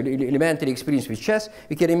have elementary experience with chess,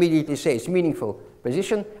 we can immediately say it's meaningful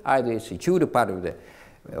position. Either it's a tude, a part of the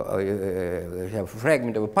have a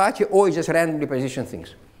fragment of a party, or you just randomly position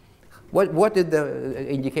things. What is the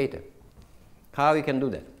indicator? How you can do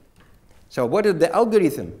that? So what is the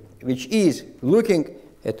algorithm which is looking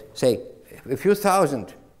at, say, a few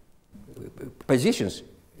thousand positions,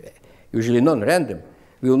 usually non-random,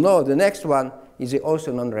 we'll know the next one is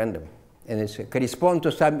also non-random. And it corresponds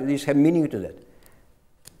to some, these have meaning to that.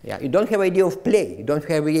 Yeah, you don't have idea of play, you don't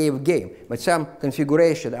have idea of game, but some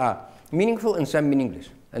configuration are meaningful and some meaningless.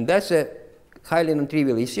 And that's a highly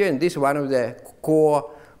non-trivial issue, and this is one of the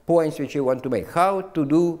core points which you want to make. How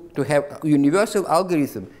to have a universal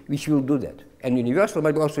algorithm which will do that. And universal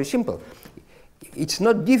might be also simple. It's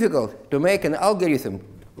not difficult to make an algorithm,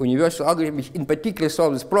 universal algorithm, which in particular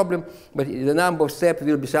solves this problem, but the number of steps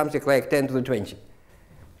will be something like 10 to the 20.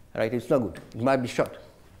 Right? It's not good. It might be short.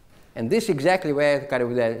 And this is exactly where kind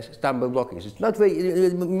of the stumble block is. It's not very,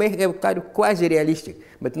 it may have kind of quasi-realistic,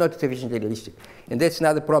 but not sufficiently realistic. And that's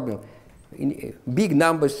another problem. In big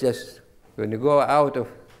numbers, just when you go out of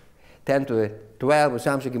 10 to 12 or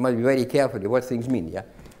something, you must be very careful what things mean, yeah?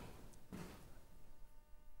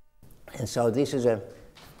 And so this is a,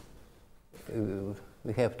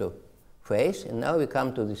 we have to face, and now we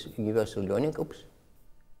come to this universal learning. Oops.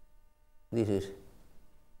 This is.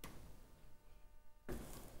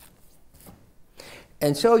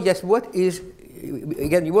 And so just what is,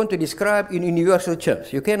 again, you want to describe in universal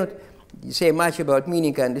terms. You cannot say much about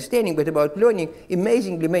meaning and understanding, but about learning,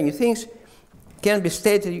 amazingly many things can be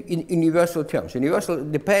stated in universal terms. Universal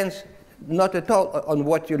depends not at all on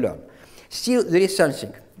what you learn. Still, there is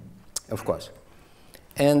something, of course.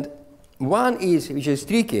 And one is, which is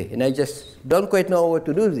tricky, and I just don't quite know what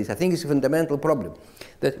to do with this. I think it's a fundamental problem.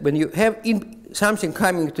 that when you have something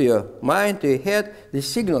coming to your mind, to your head, the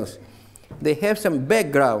signals, they have some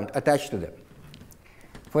background attached to them.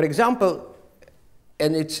 For example,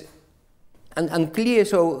 and it's unclear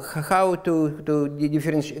so how to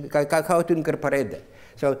differentiate, how to incorporate that.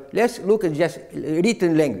 So let's look at just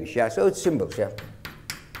written language. Yeah, so it's symbols. Yeah.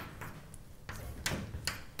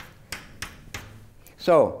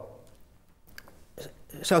 So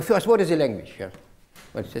first, what is a language? Yeah?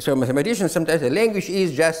 So mathematicians sometimes, a language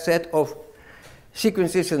is just a set of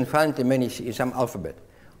sequences and found in some alphabet.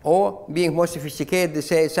 Or, being more sophisticated, they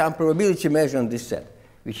say some probability measure on this set,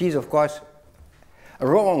 which is, of course,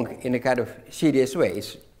 wrong in a kind of serious way.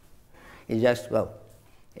 It's just, well,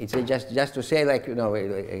 it's just to say, like, you know,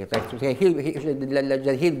 like to say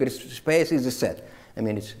Hilbert's space is a set. I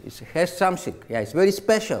mean, it has something. Yeah, it's very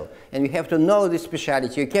special, and you have to know this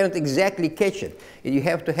speciality. You cannot exactly catch it. You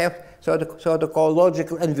have to have sort of called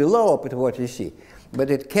logical envelope of what you see, but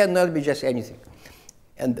it cannot be just anything.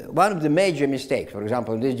 And one of the major mistakes, for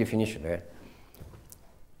example, in this definition, right?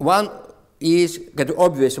 One is the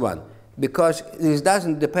obvious one, because this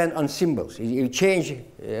doesn't depend on symbols. You change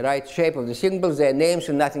the right shape of the symbols, their names,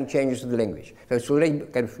 and nothing changes to the language. So it's already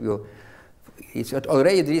kind of it's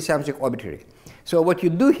already there is something arbitrary. So what you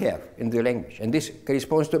do have in the language, and this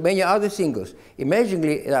corresponds to many other singles,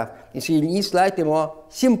 amazingly enough, you need slightly more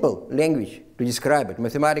simple language to describe it,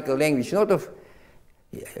 mathematical language, not of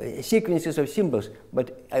sequences of symbols,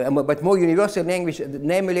 but more universal language,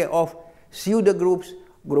 namely of pseudogroups,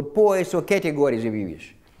 groupoids, or categories if you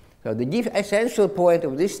wish. So the essential point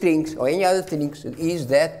of these strings, or any other strings, is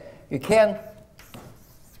that you can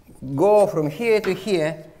go from here to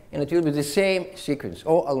here, and it will be the same sequence,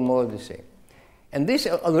 or almost the same. And this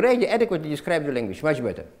already adequately describes the language much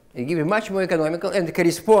better. It gives you much more economical, and it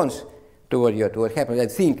corresponds to what happens, I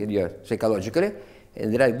think, psychologically.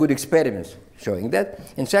 And there are good experiments showing that.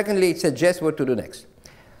 And secondly, it suggests what to do next.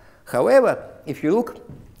 However, if you look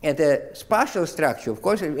at a spatial structure, of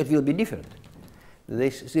course, it will be different.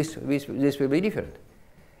 This will be different.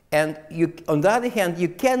 And on the other hand, you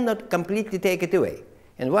cannot completely take it away.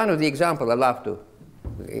 And one of the examples I love to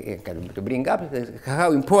bring up is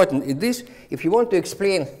how important it is if you want to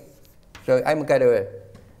explain. So I'm kind of a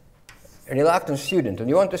reluctant student, and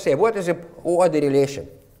you want to say, what is an order relation?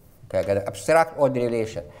 Okay, kind of abstract order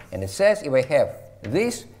relation. And it says, if I have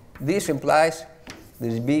this implies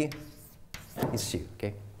this B is C.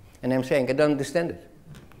 Okay? And I'm saying, I don't understand it.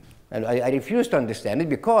 And I refuse to understand it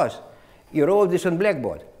because you wrote this on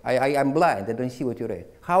blackboard. I'm blind. I don't see what you write.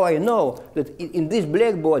 How I know that in this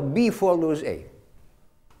blackboard B follows A?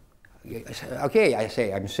 Okay,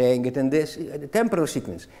 I'm saying it in this temporal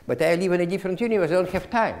sequence, but I live in a different universe. I don't have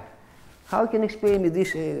time. How can you explain me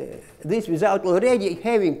this without already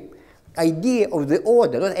having idea of the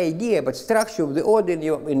order, not idea, but structure of the order in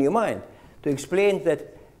your mind, to explain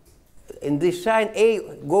that in this sign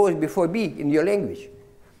A goes before B in your language.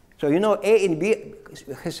 So you know A and B,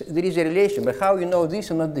 there is a relation, but how you know this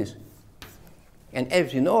and not this? And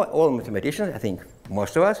as you know, all mathematicians, I think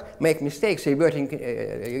most of us, make mistakes reverting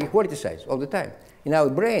equality signs all the time. In our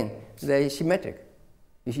brain, they are symmetric.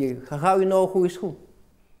 You see, how you know who is who?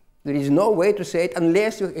 There is no way to say it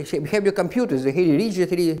unless you have your computers, the really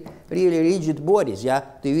rigid bodies, yeah,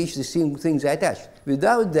 to which the things are attached.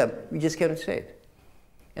 Without them, we just cannot say it.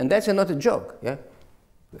 And that's not a joke, yeah?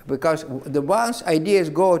 Because once ideas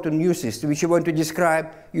go to new systems, which you want to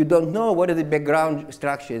describe, you don't know what is the background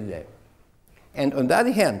structure is there. And on the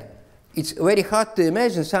other hand, it's very hard to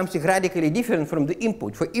imagine something radically different from the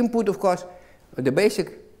input. For input, of course, the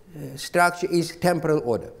basic structure is temporal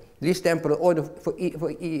order. This temporal order for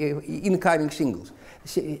incoming signals.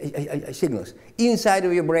 Inside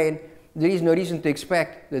of your brain, there is no reason to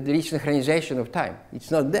expect that there is synchronization of time.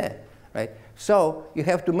 It's not there, right? So you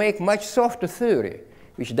have to make much softer theory,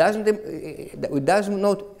 which wouldn't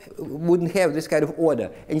have this kind of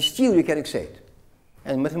order, and still you can excite.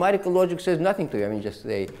 And mathematical logic says nothing to you. I mean, just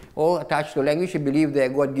they all attached to language, you believe they are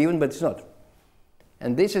God-given, but it's not.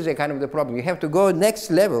 And this is a kind of the problem. You have to go next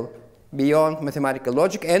level beyond mathematical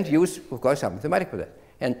logic and use, of course, some mathematics for that.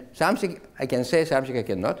 And something I can say, something I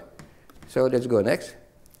cannot. So let's go next.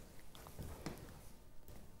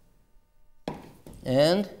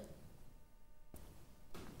 And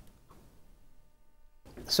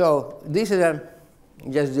so this is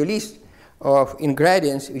just the list of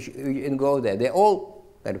ingredients which you can go there. They're all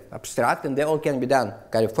kind of abstract, and they all can be done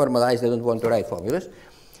kind of formalized. I don't want to write formulas.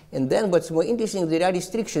 And then what's more interesting, there are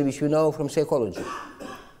restrictions which we know from psychology.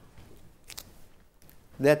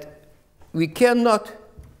 That we cannot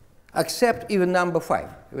accept even number 5.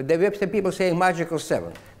 There were some people saying magical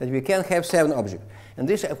 7, that we can't have 7 objects. And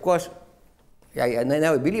this, of course, I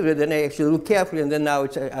now believe that, then I actually look carefully, and then now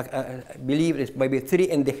it's, I believe it's maybe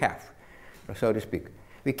 3.5, so to speak.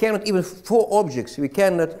 We cannot even 4 objects, we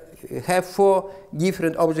cannot have 4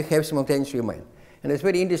 different objects have simultaneously in mind. And it's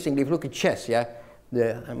very interesting if you look at chess, yeah,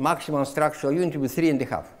 the maximum structural unit will be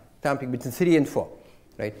 3.5, something between 3 and 4,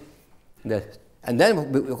 right? And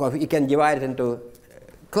then you can divide it into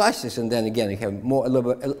classes, and then again you have more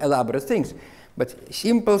elaborate things. But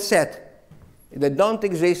simple set that don't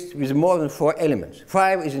exist with more than 4 elements.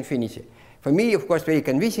 5 is infinity. For me, of course, very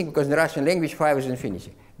convincing, because in the Russian language, 5 is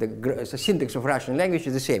infinity. The syntax of Russian language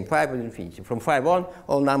is the same. 5 is infinity. From 5 on,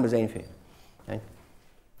 all numbers are infinite. Right?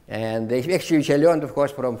 And they actually, which I learned, of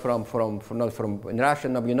course, not from in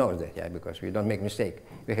Russian, nobody knows that, yeah, because we don't make mistake.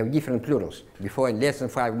 We have different plurals, before and less than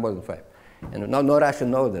 5, more than 5. And no Russian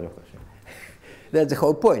knows that, of course. That's the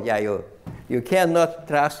whole point. Yeah, you cannot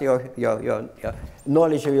trust your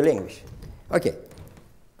knowledge of your language. Okay.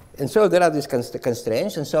 And so there are these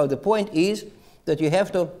constraints, and so the point is that you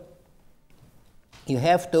have to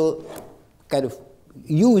kind of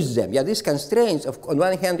use them. Yeah, these constraints, on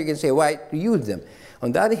one hand you can say why to use them.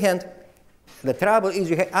 On the other hand, the trouble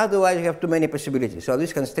is otherwise you have too many possibilities. So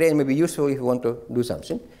this constraint may be useful if you want to do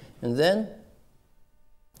something. And then,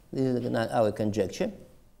 this is our conjecture.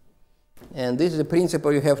 And this is the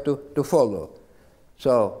principle you have to follow.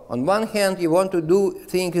 So on one hand, you want to do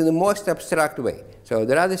things in the most abstract way. So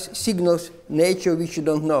there are these signals, nature which you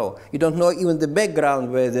don't know. You don't know even the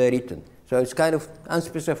background where they're written. So it's kind of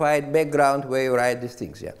unspecified background where you write these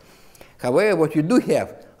things. Yeah. However, what you do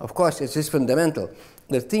have, of course, it's fundamental.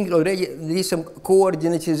 The thing already, there is some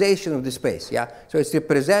coordinatization of the space. Yeah. So it's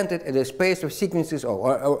represented as a space of sequences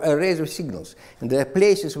or arrays of signals. And there are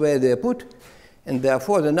places where they're put, and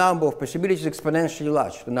therefore the number of possibilities is exponentially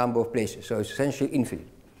large, the number of places. So it's essentially infinite.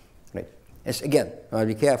 Right? As again, I'll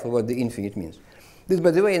be careful what the infinite means. This,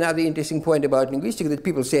 by the way, another interesting point about linguistics that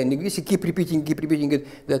people say in linguistics, keep repeating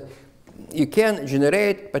it, that you can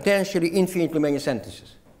generate potentially infinitely many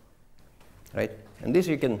sentences. Right? And this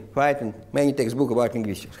you can find in many textbooks about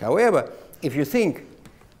linguistics. However, if you think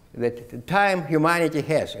that the time humanity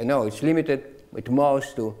has, I know it's limited at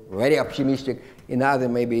most to very optimistic, another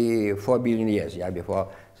maybe 4 billion years, yeah, before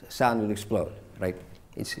the sun will explode, right?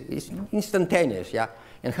 It's instantaneous, yeah?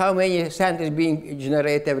 And how many sentences being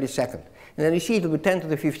generated every second? And then you see it will be 10 to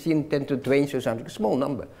the 15, 10 to the 20 or something, a small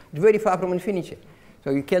number. It's very far from infinity.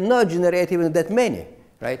 So you cannot generate even that many,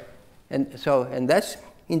 right? And that's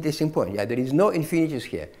interesting point, yeah? There is no infinities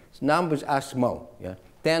here. Numbers are small, yeah?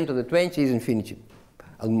 10 to the 20 is infinity,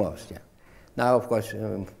 almost, yeah? Now, of course,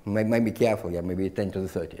 might be careful, yeah, maybe 10 to the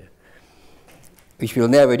 30, yeah, which will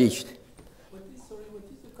never reach. What is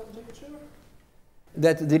the conjecture?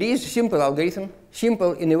 That there is simple algorithm,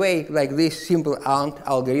 simple in a way like these simple AND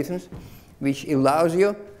algorithms, which allows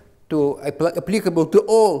you to applicable to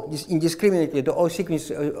all, indiscriminately, to all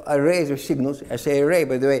sequence arrays of signals. I say array,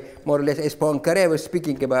 by the way, more or less as Poincaré was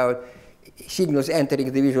speaking about signals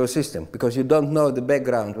entering the visual system, because you don't know the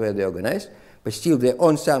background where they're organized, but still they're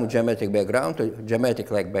on some geometric background, or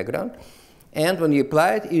geometric-like background. And when you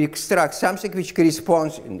apply it, you extract something which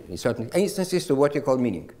corresponds in certain instances to what you call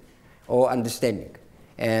meaning or understanding.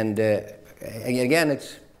 And again,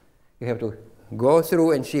 you have to go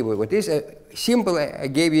through and see what is a simple. I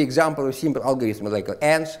gave you example of simple algorithm like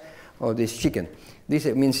ants or this chicken. This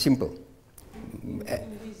means simple. In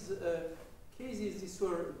these cases, these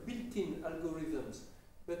were built-in algorithms,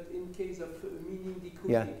 but in case of meaning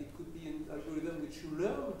decoding, yeah, it could be an algorithm which you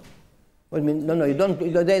learn. Well, I mean, no, you don't.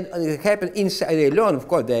 They happen inside. They learn, of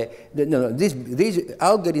course. This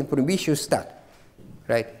algorithm from which you start,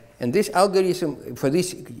 right? And this algorithm for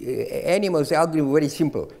these animals, the algorithm is very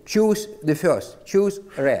simple. Choose the first. Choose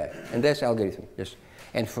rare, and that's algorithm. Yes.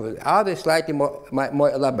 And for others, slightly more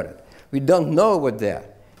elaborate. We don't know what they are,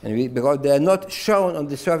 and because they are not shown on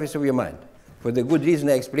the surface of your mind. For the good reason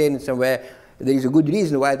I explained it somewhere. There is a good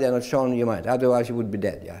reason why they are not shown in your mind. Otherwise, you would be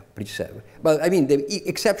dead. Yeah, pretty sad. But I mean, the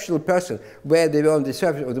exceptional person where they were on the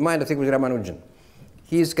surface of the mind, I think, was Ramanujan.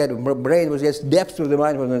 His kind of brain was just depths of the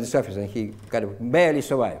mind was on the surface, and he kind of barely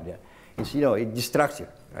survived. Yeah, it's it's destructive,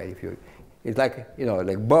 right? If you, it's like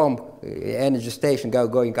like bomb energy station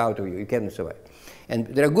going out of you. You cannot survive. And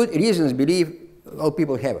there are good reasons to believe all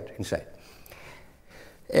people have it inside.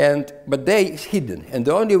 But they is hidden, and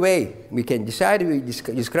the only way we can decide, we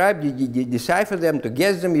decipher them, to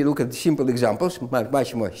guess them. You look at the simple examples,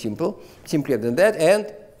 much more simpler than that,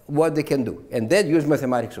 and what they can do. And then use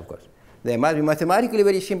mathematics, of course. They might be mathematically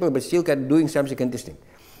very simple, but still kind of doing something interesting.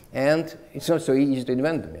 And it's not so easy to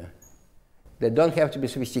invent them. Yeah? They don't have to be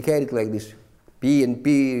sophisticated like this P and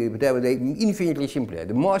P, whatever. They're infinitely simpler.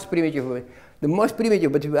 The most primitive way the most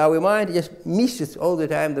primitive, but our mind just misses all the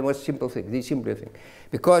time the most simple thing, the simpler thing.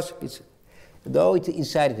 Because though it's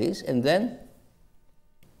inside this, and then,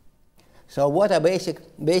 so what are basic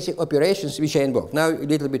operations which are involved? Now a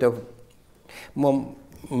little bit of more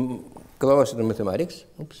closer to mathematics.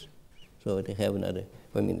 Oops, so I have another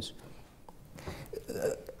 4 minutes.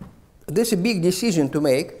 This is a big decision to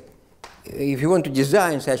make if you want to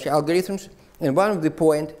design such algorithms, and one of the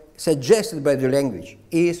points suggested by the language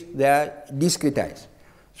is they are discretized.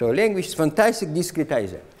 So language is fantastic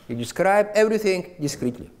discretizer. You describe everything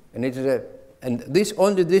discretely, and it is this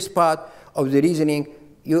only this part of the reasoning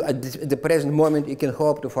you at the present moment you can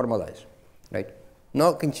hope to formalize, right?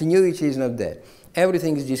 No continuity is not there.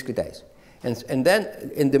 Everything is discretized, and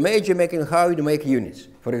then in the major making how you make units.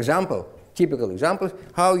 For example, typical examples,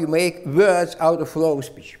 how you make words out of flow of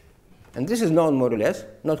speech, and this is known more or less,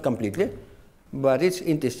 not completely. But it's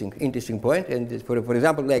interesting point. And for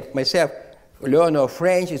example, like myself, learning of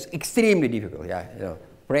French is extremely difficult. Yeah, you know,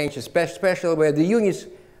 French is special where the units,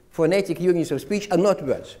 phonetic units of speech are not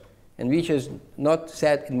words, and which is not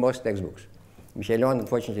said in most textbooks, which I learned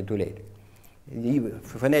unfortunately too late. The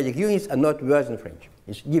phonetic units are not words in French.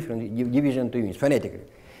 It's different division to units phonetically.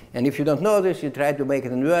 And if you don't know this, you try to make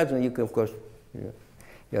it in words, and you can, of course,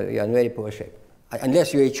 you're in very poor shape,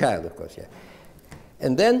 unless you're a child, of course. Yeah,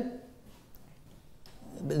 and then.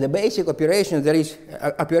 The basic operation, there is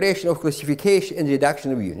operation of classification and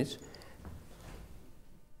reduction of units.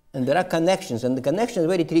 And there are connections, and the connections are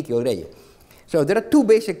very tricky already. So there are two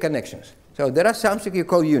basic connections. So there are something you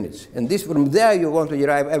call units, and this from there you want to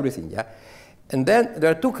derive everything, yeah? And then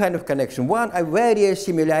there are two kinds of connections. One are various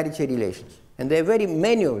similarity relations, and there are very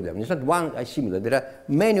many of them. It's not one are similar. There are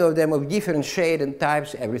many of them of different shade and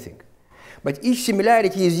types, everything. But each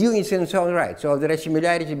similarity is units in its own right, so there are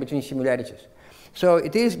similarities between similarities. So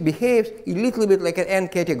it behaves a little bit like an n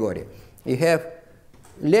category. You have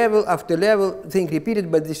level after level thing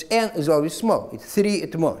repeated, but this n is always small. It's 3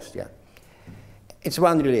 at most. Yeah, it's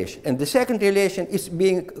one relation. And the second relation is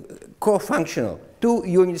being co-functional. 2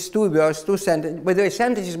 units, 2 words, 2 sentences. By the way,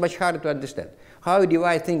 sentence is much harder to understand. How you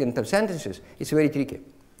divide things into sentences is very tricky.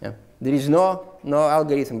 Yeah? There is no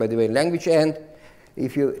algorithm, by the way, in language. And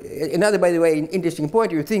if you, another, by the way, interesting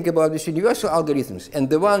point, you think about these universal algorithms, and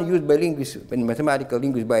the one used by linguists and mathematical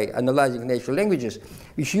linguists by analyzing natural languages,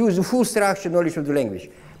 which use the full structure knowledge of the language.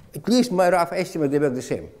 At least my rough estimate, they work the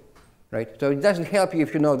same, right? So it doesn't help you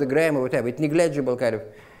if you know the grammar or whatever. It's negligible kind of,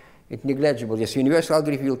 it's negligible. Yes, universal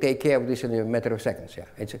algorithm will take care of this in a matter of seconds. Yeah,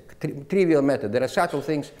 it's a trivial matter. There are subtle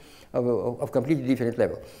things of completely different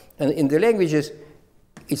level. And in the languages,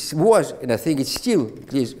 it was, and I think it's still,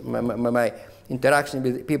 at least my interaction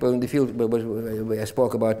with people in the field I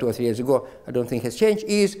spoke about 2 or 3 years ago, I don't think has changed,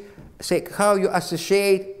 is say how you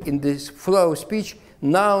associate in this flow of speech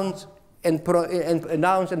nouns and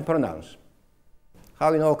pronouns.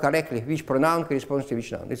 How you know correctly which pronoun corresponds to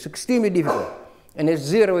which noun. It's extremely difficult, and it's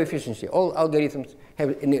zero efficiency. All algorithms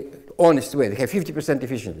have, in an honest way, they have 50%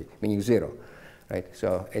 efficiency, meaning 0, right?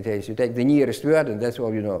 So it is, you take the nearest word, and that's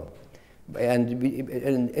all you know.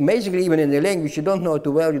 And amazingly, even in the language you don't know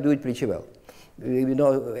too well, you do it pretty well. You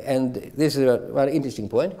know, and this is a very interesting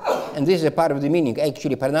point, and this is a part of the meaning.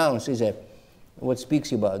 Actually, pronouns is what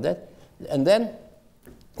speaks about that. And then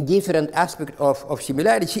different aspect of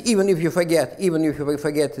similarity, even if you forget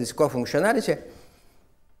this co-functionality,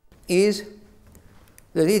 is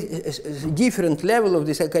that it is a different level of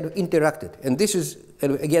this kind of interacted. And this is,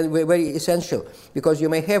 again, very essential, because you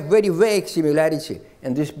may have very vague similarity,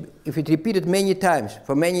 and this, if it repeated many times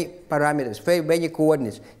for many parameters, for many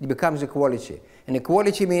coordinates, it becomes equality. And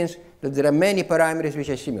equality means that there are many parameters which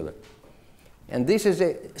are similar. And this is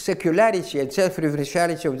a circularity and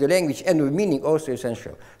self-referentiality of the language and of meaning also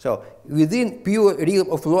essential. So within pure realm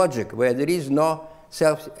of logic, where there is no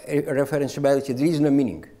self-referentiality, there is no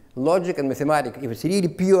meaning. Logic and mathematics, if it's really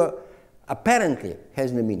pure, apparently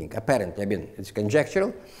has no meaning. Apparently, I mean, it's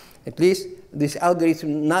conjectural. At least this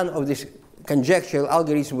algorithm, none of this conjectural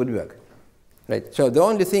algorithm would work. Right? So the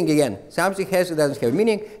only thing, again, something has or doesn't have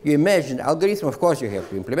meaning. You imagine the algorithm, of course you have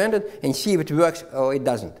to implement it and see if it works or it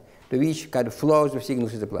doesn't, to which kind of flows of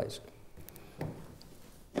signals it applies.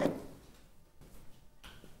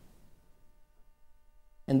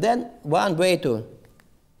 And then one way to,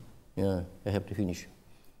 I have to finish.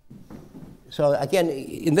 So again,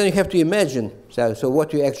 and then you have to imagine, so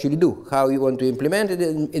what you actually do, how you want to implement it.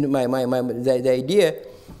 In the idea,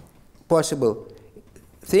 possible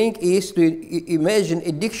thing is to imagine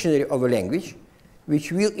a dictionary of a language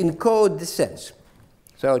which will encode the sense.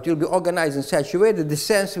 So it will be organized in such a way that the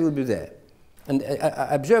sense will be there. And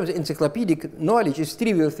observe the encyclopedic knowledge is a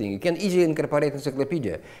trivial thing. You can easily incorporate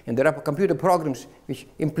encyclopedia. And there are computer programs which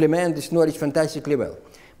implement this knowledge fantastically well.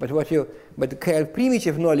 But the kind of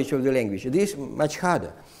primitive knowledge of the language, it is much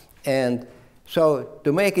harder. And so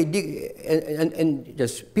to make and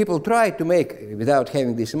just people try to make, without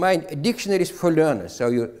having this in mind, dictionaries for learners. So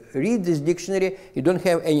you read this dictionary, you don't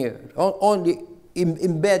have any, only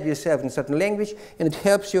embed yourself in a certain language, and it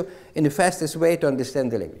helps you in the fastest way to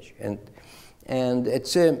understand the language. And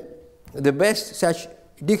it's the best such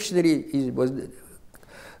dictionary was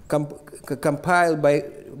compiled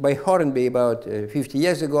by Hornby about 50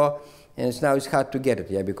 years ago, and now it's hard to get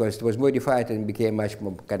it, because it was modified and became much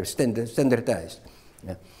more kind of standardized.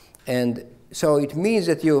 Yeah. And so it means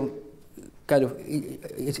that you kind of,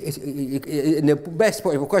 in the best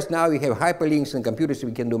point, of course now we have hyperlinks and computers, so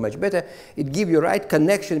we can do much better. It gives you right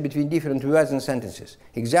connection between different words and sentences,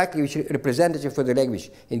 exactly which is representative for the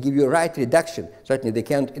language. It gives you right reduction. Certainly they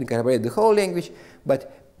can't incorporate the whole language,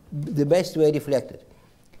 but the best way reflected.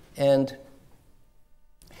 And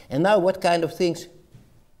now what kind of things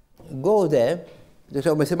go there?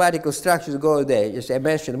 So mathematical structures go there. As I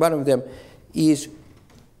mentioned, one of them is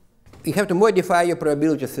you have to modify your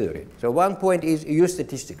probability theory. So one point is use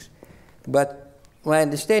statistics. But my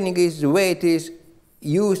understanding is the way it is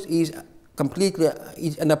used is completely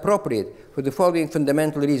inappropriate for the following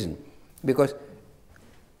fundamental reason. Because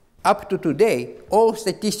up to today, all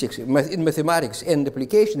statistics in mathematics and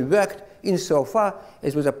application worked insofar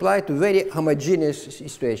as was applied to very homogeneous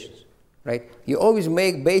situations. Right? You always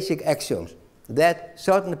make basic axioms that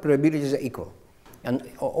certain probabilities are equal, and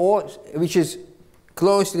or which is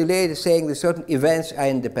closely related, saying that certain events are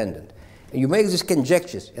independent. And you make these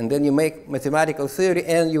conjectures, and then you make mathematical theory,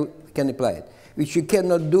 and you can apply it, which you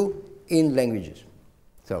cannot do in languages.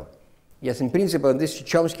 So, yes, in principle, this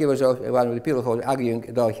Chomsky was one of the people who was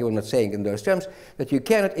arguing, though he was not saying in those terms, that you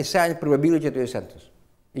cannot assign probability to a sentence.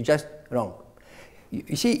 It's just wrong.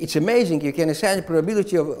 You see, it's amazing. You can assign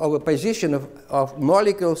probability of a position of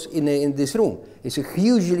molecules in this room. It's a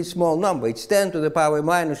hugely small number. It's 10 to the power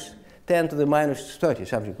minus 10 to the minus 30,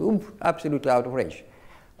 something absolutely out of range,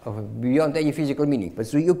 beyond any physical meaning. But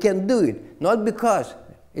so you can do it, not because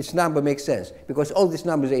its number makes sense, because all these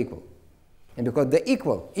numbers are equal. And because they're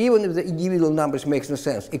equal, even if the individual numbers makes no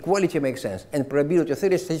sense, equality makes sense. And probability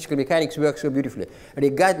theory, statistical mechanics works so beautifully,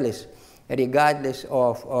 regardless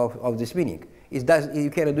of this meaning. You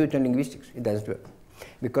cannot do it in linguistics. It doesn't work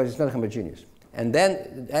because it's not homogeneous. And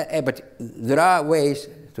then, but there are ways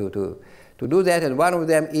to do that, and one of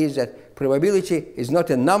them is that probability is not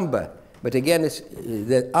a number, but again, it's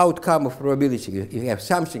the outcome of probability. You have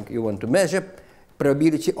something you want to measure,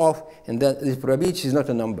 probability of, and then this probability is not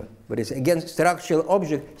a number, but it's again structural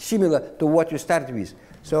object similar to what you start with.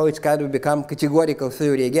 So it's kind of become categorical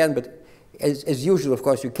theory again, but as usual, of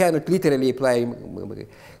course, you cannot literally apply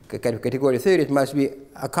kind of category theory. It must be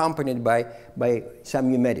accompanied by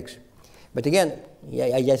some numerics. But again,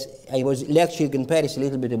 I was lecturing in Paris a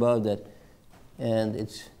little bit about that, and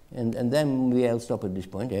then we'll stop at this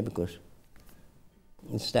point, because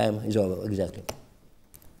its time is over exactly.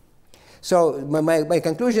 So my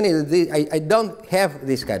conclusion is that I don't have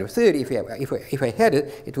this kind of theory. If I had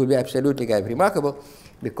it, it would be absolutely kind of remarkable,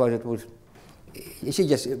 because it was. You see,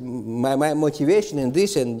 just my motivation in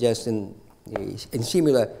this and just in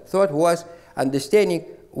similar thought was understanding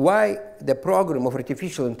why the program of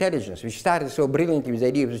artificial intelligence, which started so brilliantly with the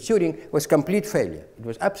idea of Turing, was complete failure. It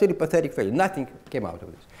was absolutely pathetic failure. Nothing came out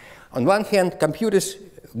of this. On one hand, computers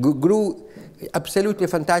grew absolutely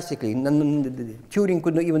fantastically. Turing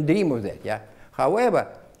could not even dream of that. Yeah. However,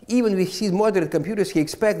 even with his moderate computers, he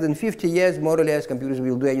expects that in 50 years, more or less, computers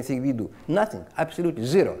will do anything we do. Nothing. Absolutely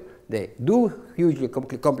zero. They do hugely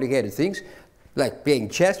complicated things, like playing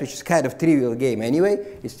chess, which is kind of trivial game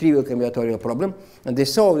anyway. It's trivial combinatorial problem. And they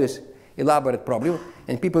solve this elaborate problem.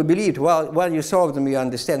 And people believed, well, when you solve them, you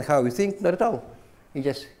understand how you think. Not at all. It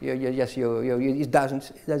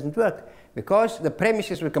doesn't work. Because the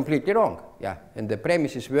premises were completely wrong. Yeah. And the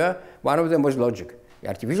premises were, one of them was logic. The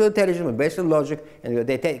artificial intelligence was based on logic, and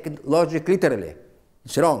they take logic literally.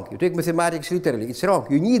 It's wrong. You take mathematics literally. It's wrong.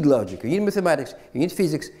 You need logic. You need mathematics. You need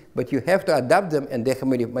physics. But you have to adapt them, and they can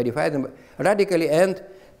modify them radically. And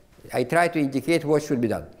I try to indicate what should be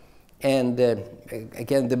done. And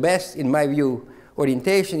again, the best, in my view,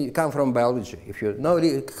 orientation comes from biology. If you know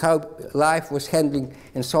how life was handling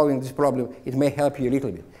and solving this problem, it may help you a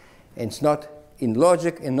little bit. And it's not in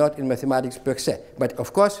logic and not in mathematics per se. But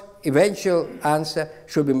of course, eventual answer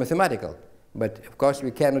should be mathematical. But of course,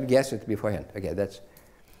 we cannot guess it beforehand. Okay, that's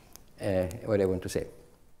what I want to say.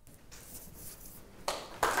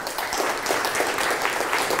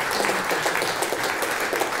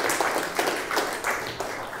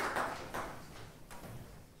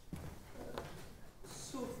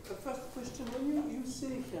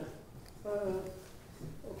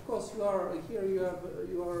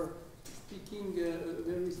 speaking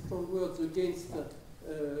very strong words against,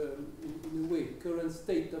 in a way, current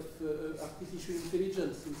state of artificial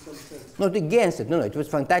intelligence in some sense. Not against it, no, it was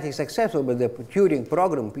fantastic successful, but the Turing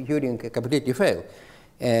program, Turing completely failed.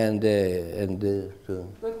 But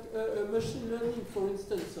machine learning, for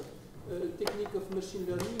instance, technique of machine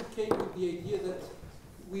learning came with the idea that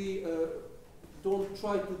we don't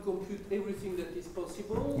try to compute everything that is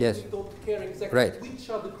possible. Yes. We don't care exactly which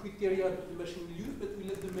are the criteria that the machine will use, but we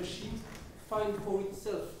let the machine find for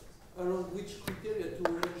itself around which criteria to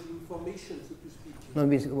arrange the information, so to speak.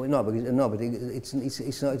 No, but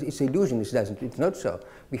it's illusion. It's not so.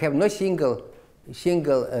 We have no single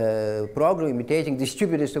program imitating the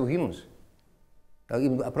stupidest of humans,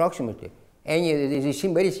 even approximately. There's a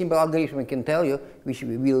very simple algorithm I can tell you, which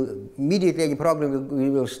will immediately any problem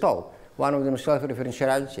will stall. One of them is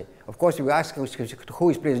self-referentiality. Of course, if you ask who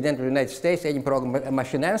is president of the United States, any program, a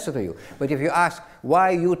machine answer to you. But if you ask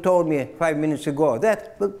why you told me 5 minutes ago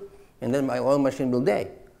that, and then my own machine will die.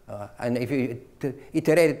 And if you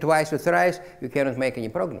iterate it twice or thrice, you cannot make any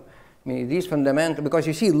program. I mean, it is fundamental, because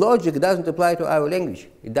you see, logic doesn't apply to our language.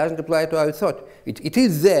 It doesn't apply to our thought. It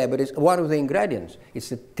is there, but it's one of the ingredients.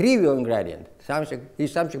 It's a trivial ingredient.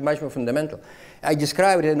 It's something much more fundamental. I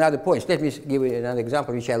describe it in another point. Let me give you another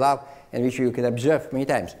example, which I love, and which you can observe many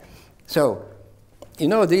times. So, you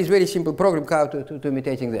know, there is a very simple program how to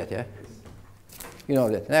imitating that, yeah? You know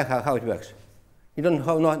that, how it works. You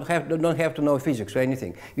don't have to know physics or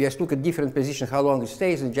anything. You just look at different positions, how long it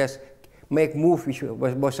stays, and just make move which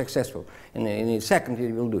was more successful. And in a second,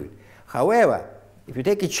 it will do it. However, if you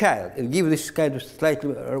take a child and give this kind of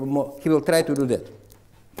slightly more, he will try to do that.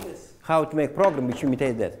 Yes. How to make program which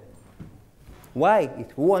imitate that. Why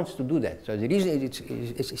it wants to do that? So the reason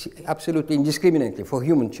it's absolutely indiscriminately for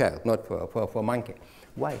human child, not for monkey.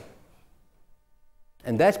 Why?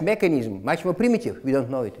 And that mechanism, much more primitive, we don't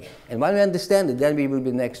know it. And when we understand it, then we will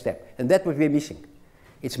be the next step. And that's what we're missing.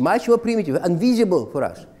 It's much more primitive, invisible for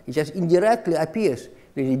us. It just indirectly appears.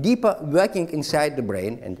 There's a deeper working inside the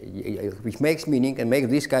brain, and which makes meaning and makes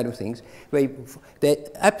these kind of things, where they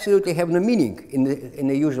absolutely have no meaning in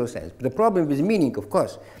the usual sense. But the problem with meaning, of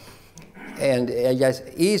course,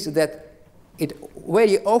 is that it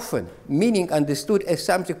very often meaning understood as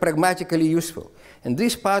something pragmatically useful. And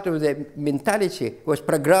this part of the mentality was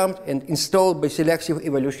programmed and installed by selective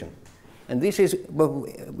evolution. And this is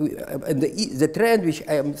the trend which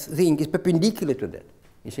I think is perpendicular to that.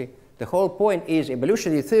 You see, the whole point is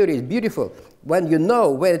evolutionary theory is beautiful when you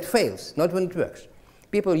know where it fails, not when it works.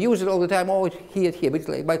 People use it all the time, always here, but it's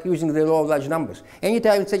like using the law of large numbers.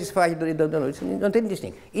 Anytime it's satisfied, they don't know. It's not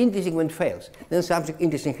interesting. Interesting when it fails. Then something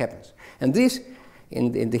interesting happens. And this,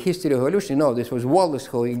 in the history of evolution, you know, this was Wallace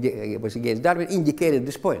who was against Darwin, indicated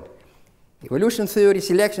this point. Evolution theory,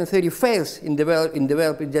 selection theory fails in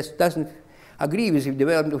development. It just doesn't agree with the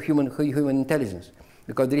development of human intelligence,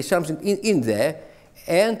 because there is something in there,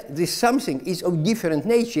 and this something is of different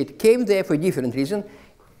nature. It came there for different reason,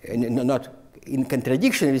 not in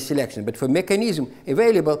contradiction with selection, but for mechanism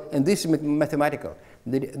available, and this is mathematical.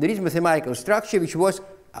 There is mathematical structure which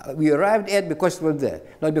we arrived at because it was there,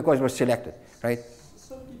 not because it was selected, right?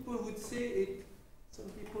 Some people would say some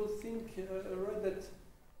people think that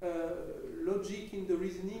logic in the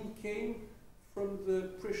reasoning came from the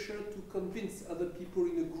pressure to convince other people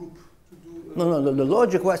in a group to do... No, the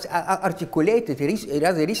logic was articulated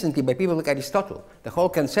rather recently by people like Aristotle. The whole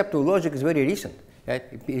concept of logic is very recent. Right?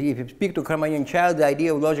 If you speak to a Cromanian child, the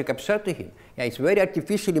idea of logic absurd to him. Yeah, it's very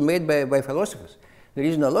artificially made by philosophers. There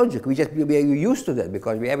is no logic. We are used to that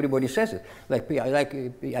because everybody says it. Like the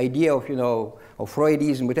idea of, of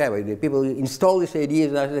Freudism, whatever. The people install these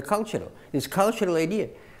ideas as a cultural. It's cultural idea.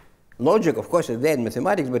 Logic, of course, is there in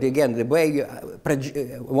mathematics, but again, the way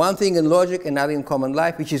one thing in logic, another in common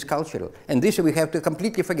life, which is cultural. And this we have to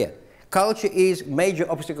completely forget. Culture is major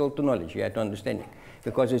obstacle to knowledge, to understanding,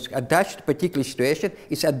 because it's attached to a particular situation,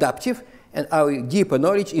 it's adaptive, and our deeper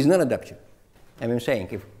knowledge is non-adaptive. I'm saying,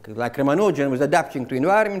 if like Ramanujan was adapting to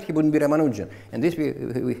environment, he wouldn't be Ramanujan. And this,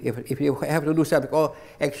 if you have to do something,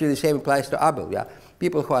 actually the same applies to Abel. Yeah?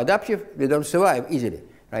 People who are adaptive, they don't survive easily,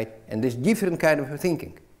 right? And there's different kind of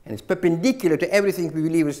thinking. And it's perpendicular to everything we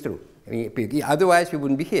believe is true. Otherwise, we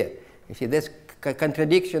wouldn't be here. You see, there's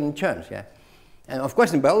contradiction in terms, yeah? And of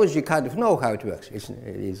course, in biology, you kind of know how it works.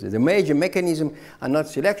 The major mechanism are not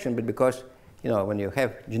selection, but because, when you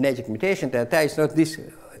have genetic mutation, it's not this,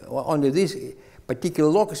 only this particular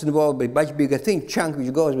locus involved, but much bigger thing, chunk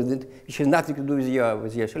which goes with it, which has nothing to do with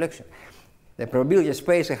your selection. The probability of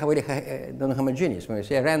space are very non-homogeneous. When we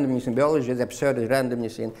say randomness in biology, it's absurd as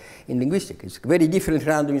randomness in linguistics. It's very different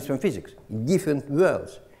randomness from physics, different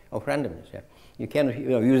worlds of randomness. Yeah? You cannot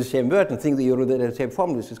use the same word and think that you wrote it in the same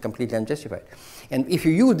form. This is completely unjustified. And if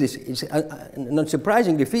you use this, it's not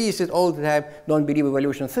surprisingly, physicists all the time don't believe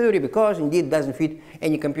evolution theory because indeed it doesn't fit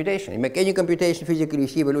any computation. You make any computation physically, you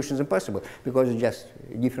see evolution is impossible because it's just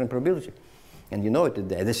different probability. And you know it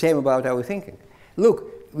today. The same about our thinking. Look,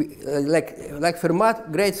 like Fermat's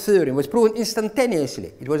great theorem was proven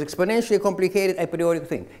instantaneously. It was exponentially complicated a priori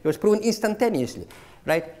thing. It was proven instantaneously,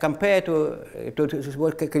 right? Compared to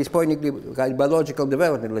what corresponding biological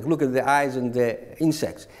development. Like look at the eyes and the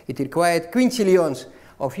insects. It required quintillions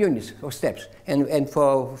of units of steps, and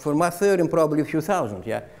for Fermat's theorem probably a few thousand.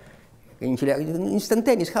 Yeah,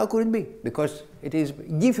 instantaneous. How could it be? Because it is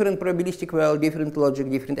different probabilistic world, different logic,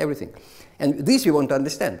 different everything, and this we want to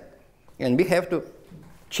understand. And we have to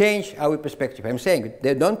change our perspective. I'm saying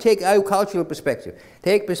they don't take our cultural perspective.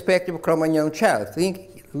 Take perspective of Cro-Magnon child.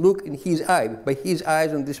 Look in his eye, by his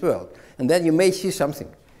eyes on this world. And then you may see something.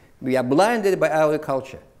 We are blinded by our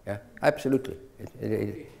culture. Yeah, absolutely.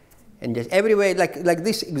 And just everywhere, like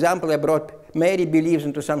this example I brought, Mary believes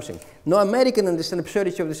into something. No American understands the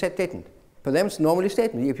absurdity of the statement. For them it's a normal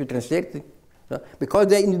statement if you translate it. So, because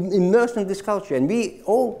they're immersed in this culture. And we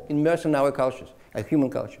all immersed in our cultures, our human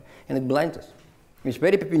culture. And it blinds us. It's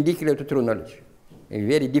very perpendicular to true knowledge. It's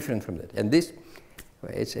very different from that. And this,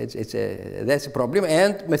 that's a problem.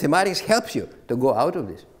 And mathematics helps you to go out of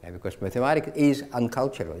this. Yeah, because mathematics is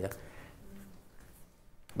uncultural. Yeah?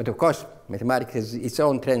 But of course, mathematics has its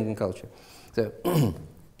own trend in culture. So any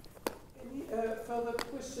further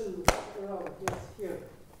questions around? Yes, here.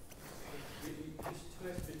 The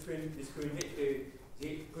stress between the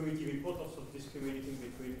cognitive importance of discriminating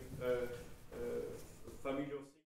between